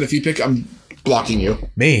God, if you send a feet pic, I'm blocking you.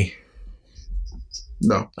 me.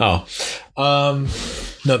 No. Oh.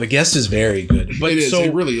 No, The Guest is very good. But It is. so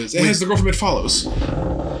It really is. It has the girl from It Follows. I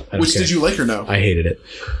don't Which care. did you like or no? I hated it.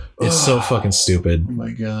 It's so fucking stupid. Oh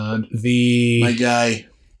my god. The My guy.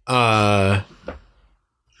 I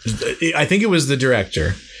think it was the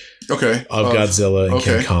director Okay. of Godzilla and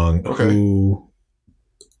okay. King Kong Okay. who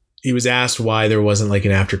he was asked why there wasn't like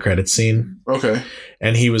an after credit scene. Okay.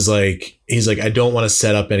 And he's like, I don't want to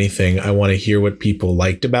set up anything. I want to hear what people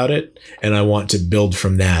liked about it, and I want to build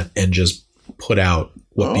from that and just put out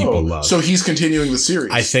what people love. So he's continuing the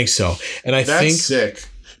series. I think so. And I That's think sick.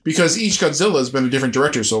 Because each Godzilla has been a different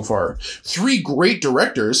director so far. 3 great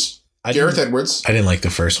directors. Gareth Edwards. I didn't like the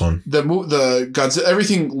first one. The Godzilla,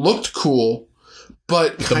 everything looked cool,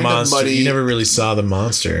 but The kind of monster. muddy. You never really saw the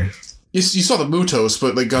monster. You saw the Mutos,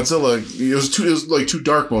 but like Godzilla, it was like too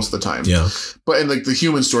dark most of the time. Yeah. But and like the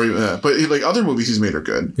human story, but like other movies he's made are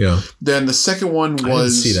good. Yeah. Then the second one I didn't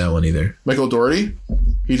was see that one either. Michael Dougherty.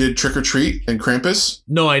 He did Trick or Treat and Krampus.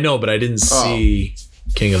 No, I know, but I didn't see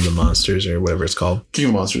King of the Monsters or whatever it's called. King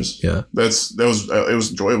of Monsters. Yeah. It was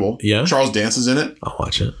enjoyable. Yeah? Charles Dance is in it. I'll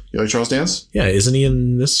watch it. You like Charles Dance? Yeah, isn't he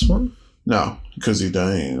in this one? No, because he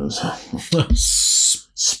dies.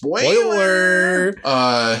 Spoiler.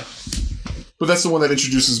 But that's the one that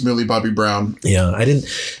introduces Millie Bobby Brown. Yeah, I didn't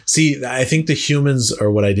see. I think the humans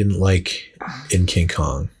are what I didn't like in King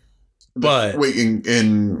Kong. But Wait, in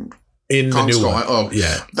in the Kong new Skull, one,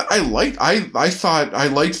 yeah, I thought I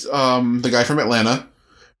liked the guy from Atlanta,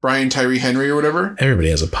 Brian Tyree Henry or whatever.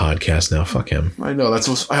 everybody has a podcast now. Fuck him. I know that's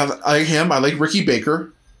what I like him. I like Ricky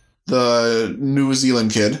Baker, the New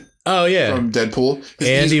Zealand kid Oh yeah, from Deadpool.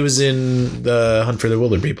 and he was in the Hunt for the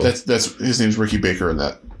Wilder People. That's his name's Ricky Baker in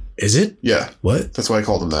that. Is it? Yeah, What? that's why I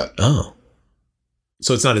called him that. Oh,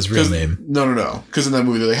 so it's not his real name, No. Because in that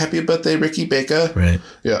movie they're like, "Happy birthday, Ricky Baker." right?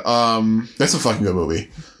 Yeah. That's a fucking good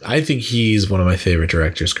movie. I think he's one of my favorite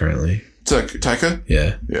directors currently. Taika.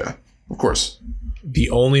 Yeah. Yeah, of course. The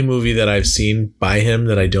only movie that I've seen by him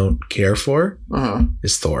that I don't care for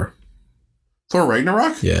is Thor. Thor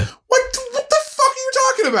Ragnarok. Yeah. What the fuck are you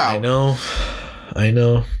talking about? I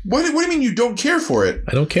know. What do you mean you don't care for it?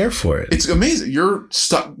 I don't care for it. It's amazing. You're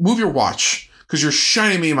stuck. Move your watch because you're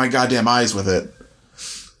shining me in my goddamn eyes with it.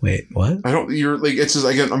 Wait, what? I don't. You're like it's just.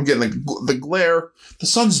 I'm getting like the glare. The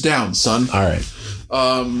sun's down, son. All right.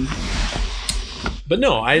 But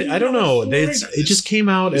no, I don't know. It just came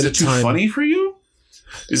out Is at it a too time. funny for you?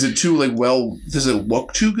 Is it too like well? Does it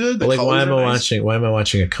look too good? The Like colors are nice? why am I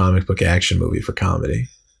watching a comic book action movie for comedy?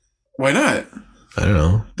 Why not? I don't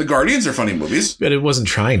know. The Guardians are funny movies. But it wasn't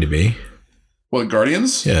trying to be. Well,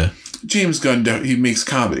 Guardians. Yeah. James Gunn. He makes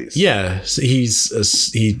comedies. Yeah. So he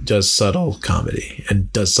does subtle comedy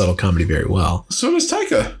and does subtle comedy very well. So does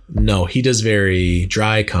Taika. No, he does very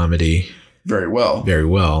dry comedy Very well. very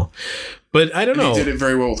well. But I don't know. He did it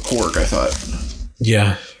very well with Korg, I thought.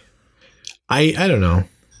 Yeah. I don't know.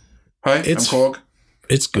 Hi, It's I'm Korg.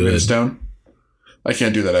 It's I'm good. down. I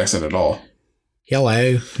can't do that accent at all.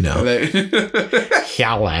 Hello. No. I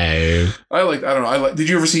Hello. don't know. Did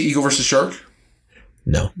you ever see Eagle vs. Shark?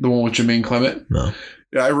 No. The one with Jermaine Clement? No.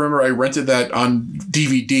 Yeah, I remember I rented that on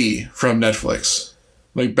DVD from Netflix.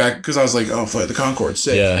 Like back, because I was like, oh, Flight of the Conchords,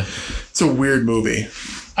 sick. Yeah. It's a weird movie.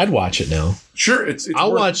 I'd watch it now. Sure, it's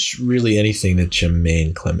I'll worth- watch really anything that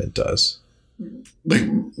Jermaine Clement does. Like,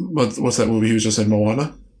 what's that movie he was just in,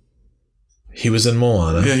 Moana? He was in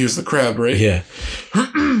Moana. Yeah, he was the crab, right? Yeah.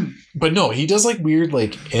 But no, he does like weird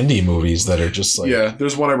like indie movies that are just like. Yeah,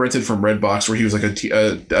 there's one I rented from Redbox where he was like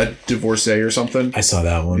a divorcee or something. I saw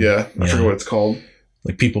that one. Yeah, I forget what it's called.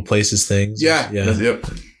 Like People, Places, Things. Yeah. Yep.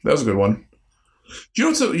 That was a good one. Do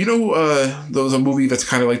you know there was a movie that's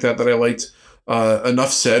kind of like that I liked?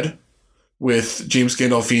 Enough Said with James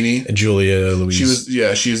Gandolfini. And Julia Louise.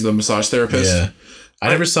 She's the massage therapist. Yeah. I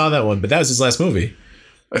never saw that one, but that was his last movie.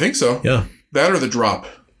 I think so. Yeah. That or The Drop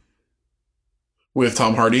with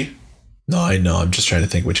Tom Hardy. No, I know. I'm just trying to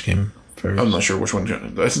think which came first. I'm not sure which one.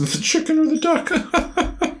 That's the chicken or the duck.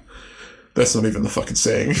 That's not even the fucking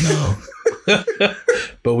saying. No.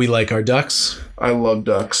 But we like our ducks. I love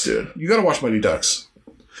ducks, dude. You got to watch Mighty Ducks.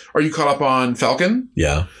 Are you caught up on Falcon?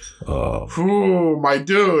 Yeah. Oh, Ooh, my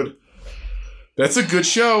dude. That's a good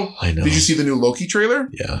show. I know. Did you see the new Loki trailer?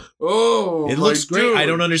 Yeah. Oh, It looks great. dude. I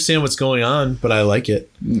don't understand what's going on, but I like it.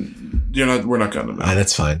 We're not gonna know.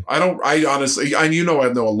 That's fine. I honestly, I know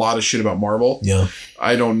a lot of shit about Marvel. Yeah.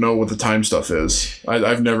 I don't know what the time stuff is.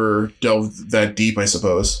 I've never delved that deep, I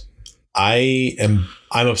suppose. I'm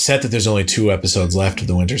upset that there's only 2 episodes left of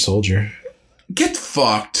The Winter Soldier. Get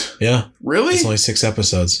fucked. Yeah. Really? It's only 6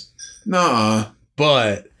 episodes. Nuh-uh.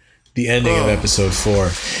 But the ending of episode 4,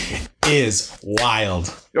 is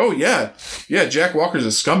wild. Oh, yeah. Yeah, Jack Walker's a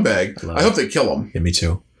scumbag. I hope they kill him. Yeah, me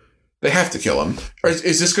too. They have to kill him.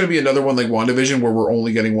 Is this going to be another one like WandaVision where we're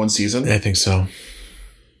only getting one season? I think so.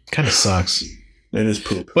 Kind of sucks. It is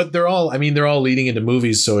poop. But they're all leading into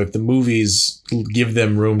movies, so if the movies give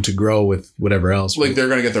them room to grow with whatever else. Like they're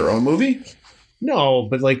going to get their own movie? No,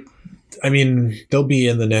 but like, I mean, they'll be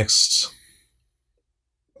in the next...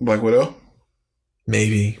 Black Widow?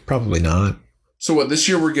 Maybe. Probably not. So what, this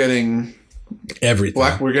year we're getting... Everything.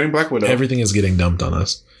 We're getting Black Widow. Everything is getting dumped on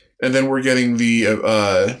us. And then we're getting the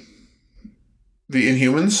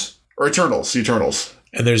Inhumans? Or Eternals. The Eternals.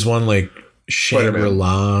 And there's one like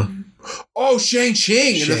Shangri-La. Oh, Shang-Chi!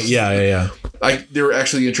 Yeah. They were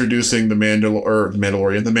actually introducing the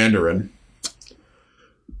Mandalorian, the Mandarin.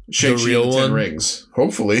 Shang-Chi, the real and the 10 one? Rings.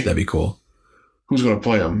 Hopefully. That'd be cool. Who's going to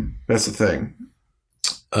play him? That's the thing.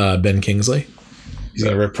 Ben Kingsley. He's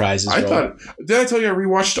going to reprise his role. Did I tell you I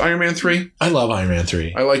rewatched Iron Man 3? I love Iron Man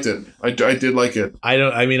 3. I liked it. I did like it.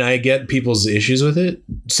 I get people's issues with it.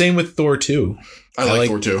 Same with Thor 2. I like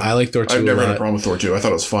Thor 2. I like Thor 2. I've never had a problem with Thor 2. I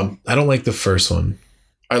thought it was fun. I don't like the first one.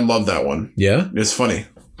 I love that one. Yeah? It's funny.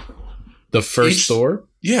 The first Thor?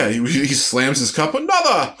 Yeah, he slams his cup.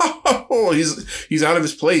 Another! He's out of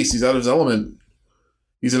his place. He's out of his element.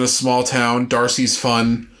 He's in a small town. Darcy's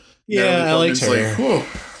fun. Yeah, I liked her. Like, whoa.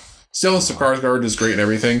 Stellan Skarsgård is great and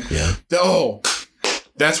everything. Yeah.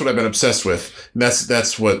 That's what I've been obsessed with. And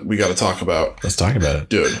that's what we got to talk about. Let's talk about it.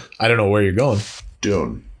 Dude. I don't know where you're going.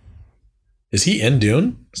 Dune. Is he in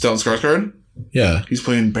Dune? Stellan Skarsgård? Yeah. He's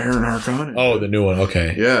playing Baron Harkonnen. Oh, the new one.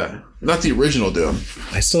 Okay. Yeah. Not the original Dune.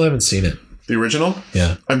 I still haven't seen it. The original?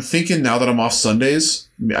 Yeah. I'm thinking now that I'm off Sundays,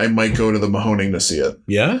 I might go to the Mahoning to see it.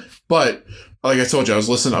 Yeah? But like I told you,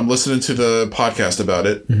 I'm listening to the podcast about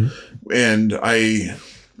it. Mm-hmm. And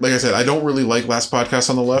like I said, I don't really like Last Podcast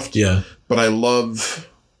on the Left. Yeah. But I love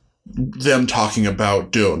them talking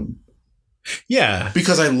about Dune. Yeah.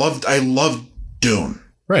 Because I loved Dune.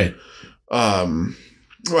 Right.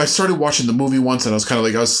 I started watching the movie once and I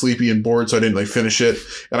was sleepy and bored, so I didn't finish it.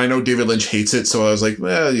 And I know David Lynch hates it, so I was like,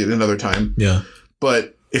 another time. Yeah.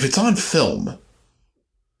 But if it's on film,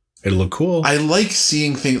 it'll look cool. I like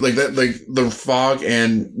seeing things like that, like The Fog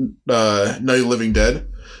and Night of the Living Dead.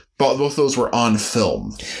 Both those were on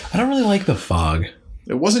film. I don't really like The Fog.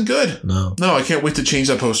 It wasn't good. No, I can't wait to change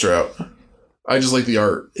that poster out. I just like the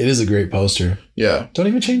art. It is a great poster. Yeah. Don't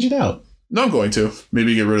even change it out. No, I'm going to.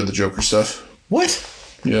 Maybe get rid of the Joker stuff. What?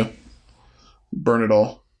 Yeah. Burn it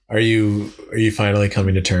all. Are you finally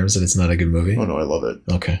coming to terms that it's not a good movie? Oh no, I love it.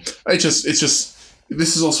 Okay. It's just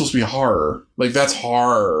this is all supposed to be horror. Like that's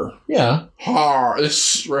horror. Yeah. Horror.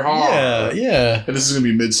 This is horror. Yeah. And this is gonna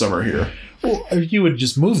be Midsummer here. Well, you would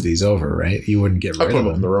just move these over, right? You wouldn't get rid of them. I put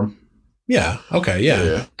them in the room. Yeah. Okay.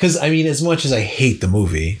 Yeah. Because I mean, as much as I hate the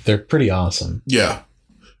movie, they're pretty awesome. Yeah.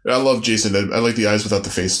 I love Jason. I like the eyes without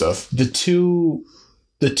the face stuff. The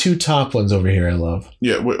two top ones over here, I love.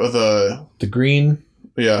 Yeah, the green.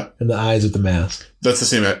 Yeah, and the eyes with the mask. That's the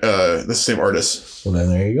same. That's the same artist. Well, then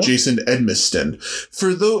there you go. Jason Edmiston. For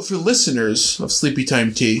listeners of Sleepy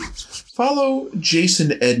Time Tea, follow Jason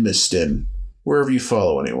Edmiston wherever you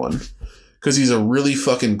follow anyone, because he's a really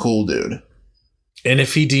fucking cool dude. And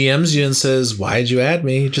if he DMs you and says, "Why'd you add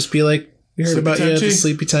me?" just be like, "We heard about you at the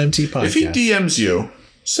Sleepy Time Tea podcast." If he DMs you,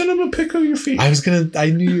 send him a pic of your feet. I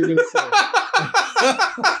knew you were gonna say.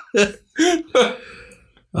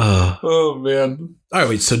 Oh man! All right,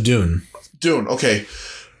 wait. So Dune. Okay,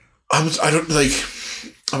 I'm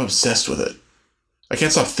obsessed with it. I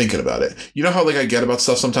can't stop thinking about it. You know how I get about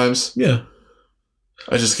stuff sometimes? Yeah.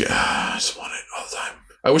 I just want it all the time.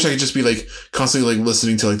 I wish I could just be constantly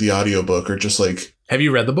listening to the audiobook or just Have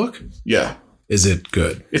you read the book? Yeah. Is it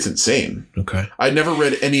good? It's insane. Okay. I never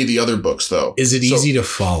read any of the other books though. Is it easy to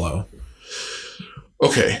follow?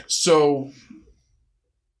 Okay, so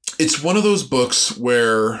it's one of those books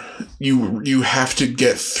where you have to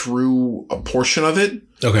get through a portion of it.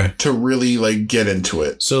 Okay. To really get into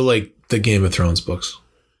it. So the Game of Thrones books.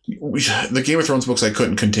 The Game of Thrones books I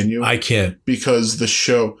couldn't continue. I can't. Because the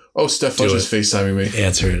show... Oh, Steph Fudge is FaceTiming me.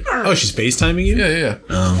 Answer it. Oh, she's FaceTiming you? Yeah.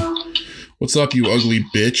 What's up, you ugly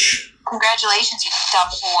bitch? Congratulations, you dumb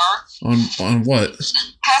whore. On what?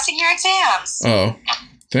 Passing your exams. Oh.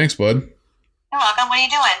 Thanks, bud. You're welcome. What are you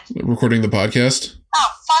doing? Recording the podcast. Oh,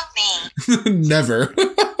 fuck me. Never.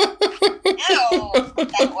 Ew.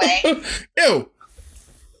 That way. Ew.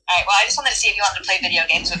 Alright, well, I just wanted to see if you wanted to play video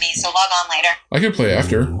games with me, so log on later. I can play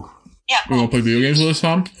after. Yeah, cool. You want to play video games with us,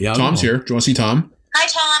 Tom? Yeah. Tom's here. Do you want to see Tom? Hi,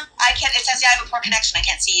 Tom. I can't. It says I have a poor connection. I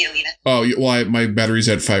can't see you even. Oh, well, my battery's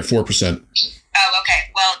at 4%. Oh,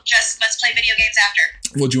 okay. Well, let's play video games after.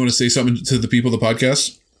 Well, do you want to say something to the people of the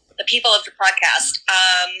podcast? the people of the podcast.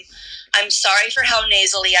 I'm sorry for how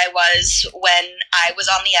nasally I was when I was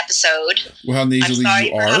on the episode. Well, how nasally I'm sorry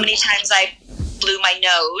you for are? how many times I blew my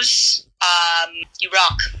nose. You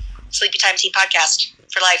rock. Sleepy Time Tea Podcast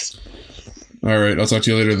for life. All right, I'll talk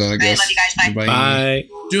to you later then, I guess. love you guys. Bye. Bye.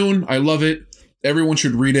 Dune, I love it. Everyone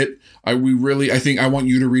should read it. I want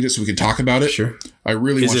you to read it so we can talk about it. Sure. I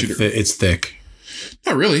really Is want it you to. it's thick.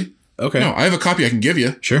 Not really. Okay. No, I have a copy I can give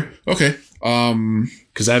you. Sure. Okay.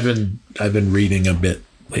 Because I've been reading a bit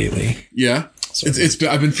lately. Yeah.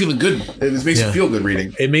 I've been feeling good. It makes me feel good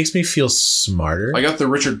reading. It makes me feel smarter. I got the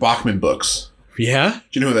Richard Bachman books. Yeah.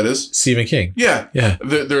 Do you know who that is? Stephen King. Yeah. Yeah.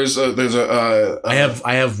 There's a. I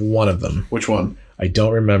have one of them. Which one? I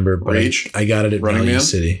don't remember, but Rage? I got it at Running Value Man?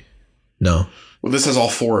 City. No. Well, this has all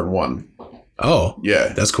 4 in one. Oh.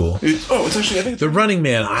 Yeah. That's cool. It's actually, I think. The Running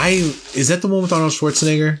Man. Is that the one with Arnold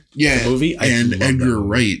Schwarzenegger? Yeah. The movie? I And love that Edgar movie.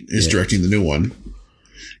 Wright is directing the new one.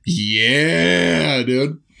 Yeah,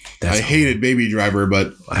 dude. That's I hated Baby Driver,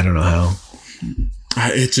 but I don't know how.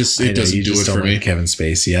 it doesn't do it for me. Kevin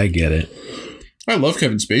Spacey. I get it. I love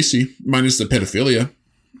Kevin Spacey, minus the pedophilia.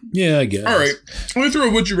 Yeah, I guess. All right, let me throw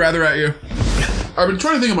a would you rather at you. I've been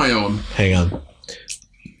trying to think of my own. Hang on.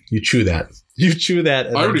 You chew that. You chew that.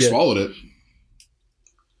 And I already then swallowed it.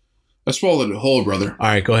 I swallowed it whole, brother. All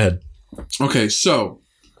right, go ahead. Okay, so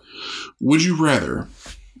would you rather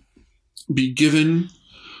be given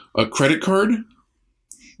a credit card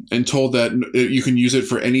and told that you can use it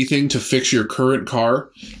for anything to fix your current car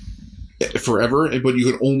forever, but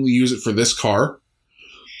you can only use it for this car?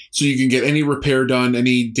 So you can get any repair done,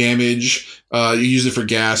 any damage, you use it for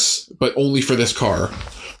gas, but only for this car.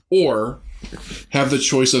 Or have the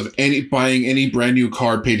choice of buying any brand new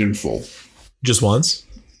car paid in full. Just once?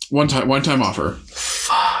 One time offer.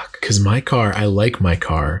 Fuck. Because I like my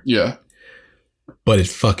car, Yeah. but it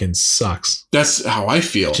fucking sucks. That's how I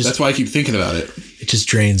feel. That's why I keep thinking about it. It just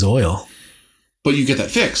drains oil. But you get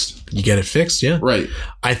that fixed. You get it fixed, yeah. Right.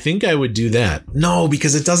 I think I would do that. No,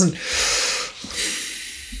 because it doesn't.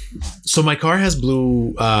 So my car has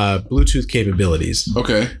Bluetooth capabilities,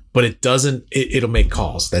 Okay. but it doesn't. It'll make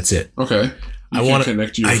calls. That's it. Okay. You I can't wanna-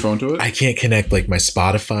 connect your phone to it? I can't connect like my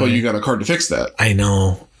Spotify. But you got a card to fix that. I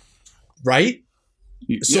know, right?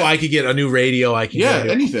 So Yeah. I could get a new radio. I can get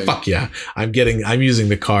anything. Fuck yeah! I'm using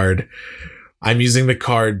the card. I'm using the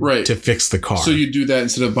card Right. to fix the car. So you do that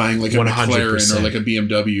instead of buying like a 100%. McLaren or like a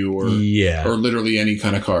BMW or yeah, literally any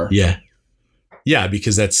kind of car. yeah,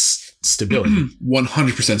 because that's stability.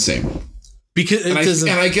 100% same. Because it doesn't.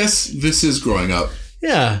 And I guess this is growing up.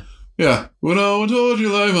 Yeah. Yeah. When no one told you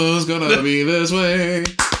life was gonna be this way.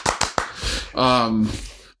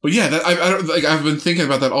 But yeah, that I don't like. I've been thinking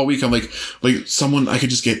about that all week. I'm like someone I could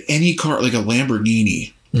just get any car, like a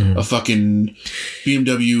Lamborghini, a fucking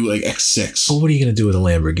BMW, like X6. But what are you gonna do with a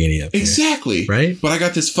Lamborghini up here? Exactly. Right? But I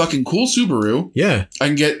got this fucking cool Subaru. Yeah. I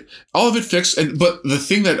can get all of it fixed, but the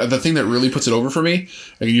thing that really puts it over for me,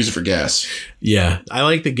 I can use it for gas. Yeah. I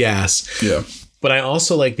like the gas. Yeah. But I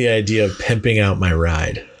also like the idea of pimping out my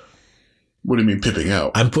ride. What do you mean pimping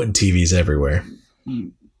out? I'm putting TVs everywhere.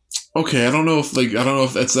 Okay, I don't know if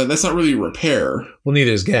that's not really repair. Well,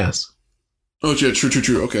 neither is gas. Oh yeah,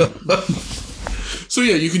 true. Okay. So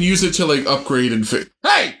yeah, you can use it to like upgrade and fix.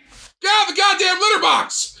 Hey, get out of the goddamn litter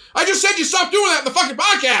box! I just said you stop doing that in the fucking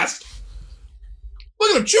podcast.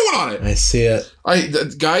 Look at him chewing on it. I see it.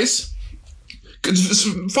 Guys,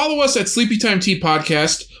 follow us at Sleepy Time Tea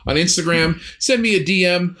Podcast on Instagram. Send me a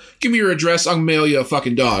DM. Give me your address. I'll mail you a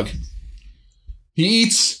fucking dog. He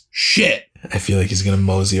eats shit. I feel like he's gonna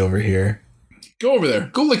mosey over here. Go over there.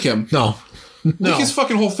 Go lick him. No. Lick his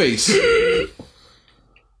fucking whole face.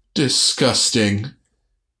 Disgusting.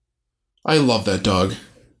 I love that dog.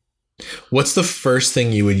 What's the first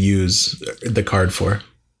thing you would use the card for?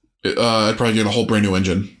 I'd probably get a whole brand new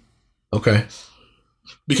engine. Okay.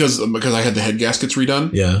 Because I had the head gaskets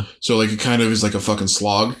redone. Yeah. So like it kind of is like a fucking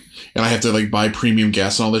slog. And I have to like buy premium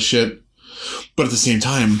gas and all this shit. But at the same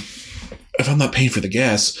time, if I'm not paying for the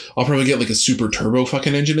gas, I'll probably get like a super turbo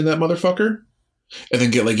fucking engine in that motherfucker. And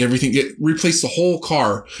then get like everything, replace the whole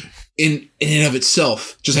car in and of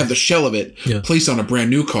itself. Just have the shell of it placed on a brand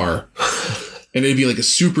new car. And it'd be like a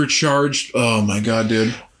supercharged, oh my god,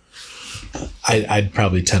 dude. I'd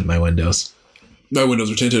probably tint my windows. My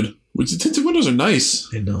windows are tinted. Tinted windows are nice.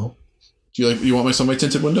 I know. Do you want some of my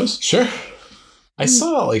tinted windows? Sure. I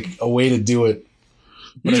saw like a way to do it.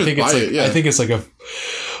 But I think it's like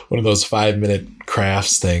one of those 5-minute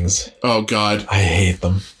crafts things. Oh god. I hate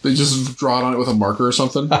them. They just draw it on it with a marker or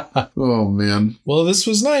something. Oh man. Well, this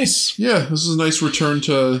was nice. Yeah, this is a nice return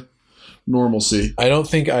to normalcy. I don't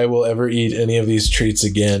think I will ever eat any of these treats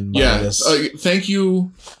again. Yes. Thank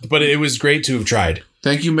you. But it was great to have tried.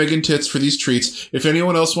 Thank you, Megan Tits, for these treats. If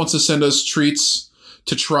anyone else wants to send us treats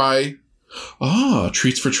to try,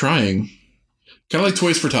 treats for trying, kind of like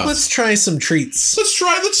Toys for Tots. Let's try some treats. Let's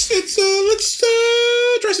try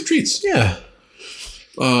some treats. Yeah.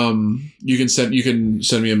 You can send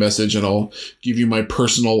me a message, and I'll give you my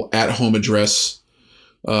personal at-home address,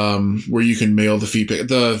 where you can mail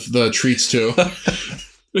the treats to.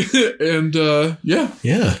 And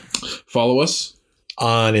Yeah. follow us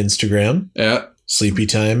On Instagram at Sleepy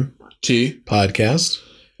Time T Podcast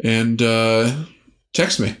and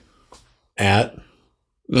text me at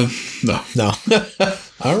no.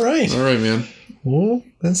 All right. All right, man. Well,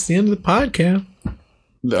 that's the end of the podcast.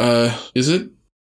 Is it?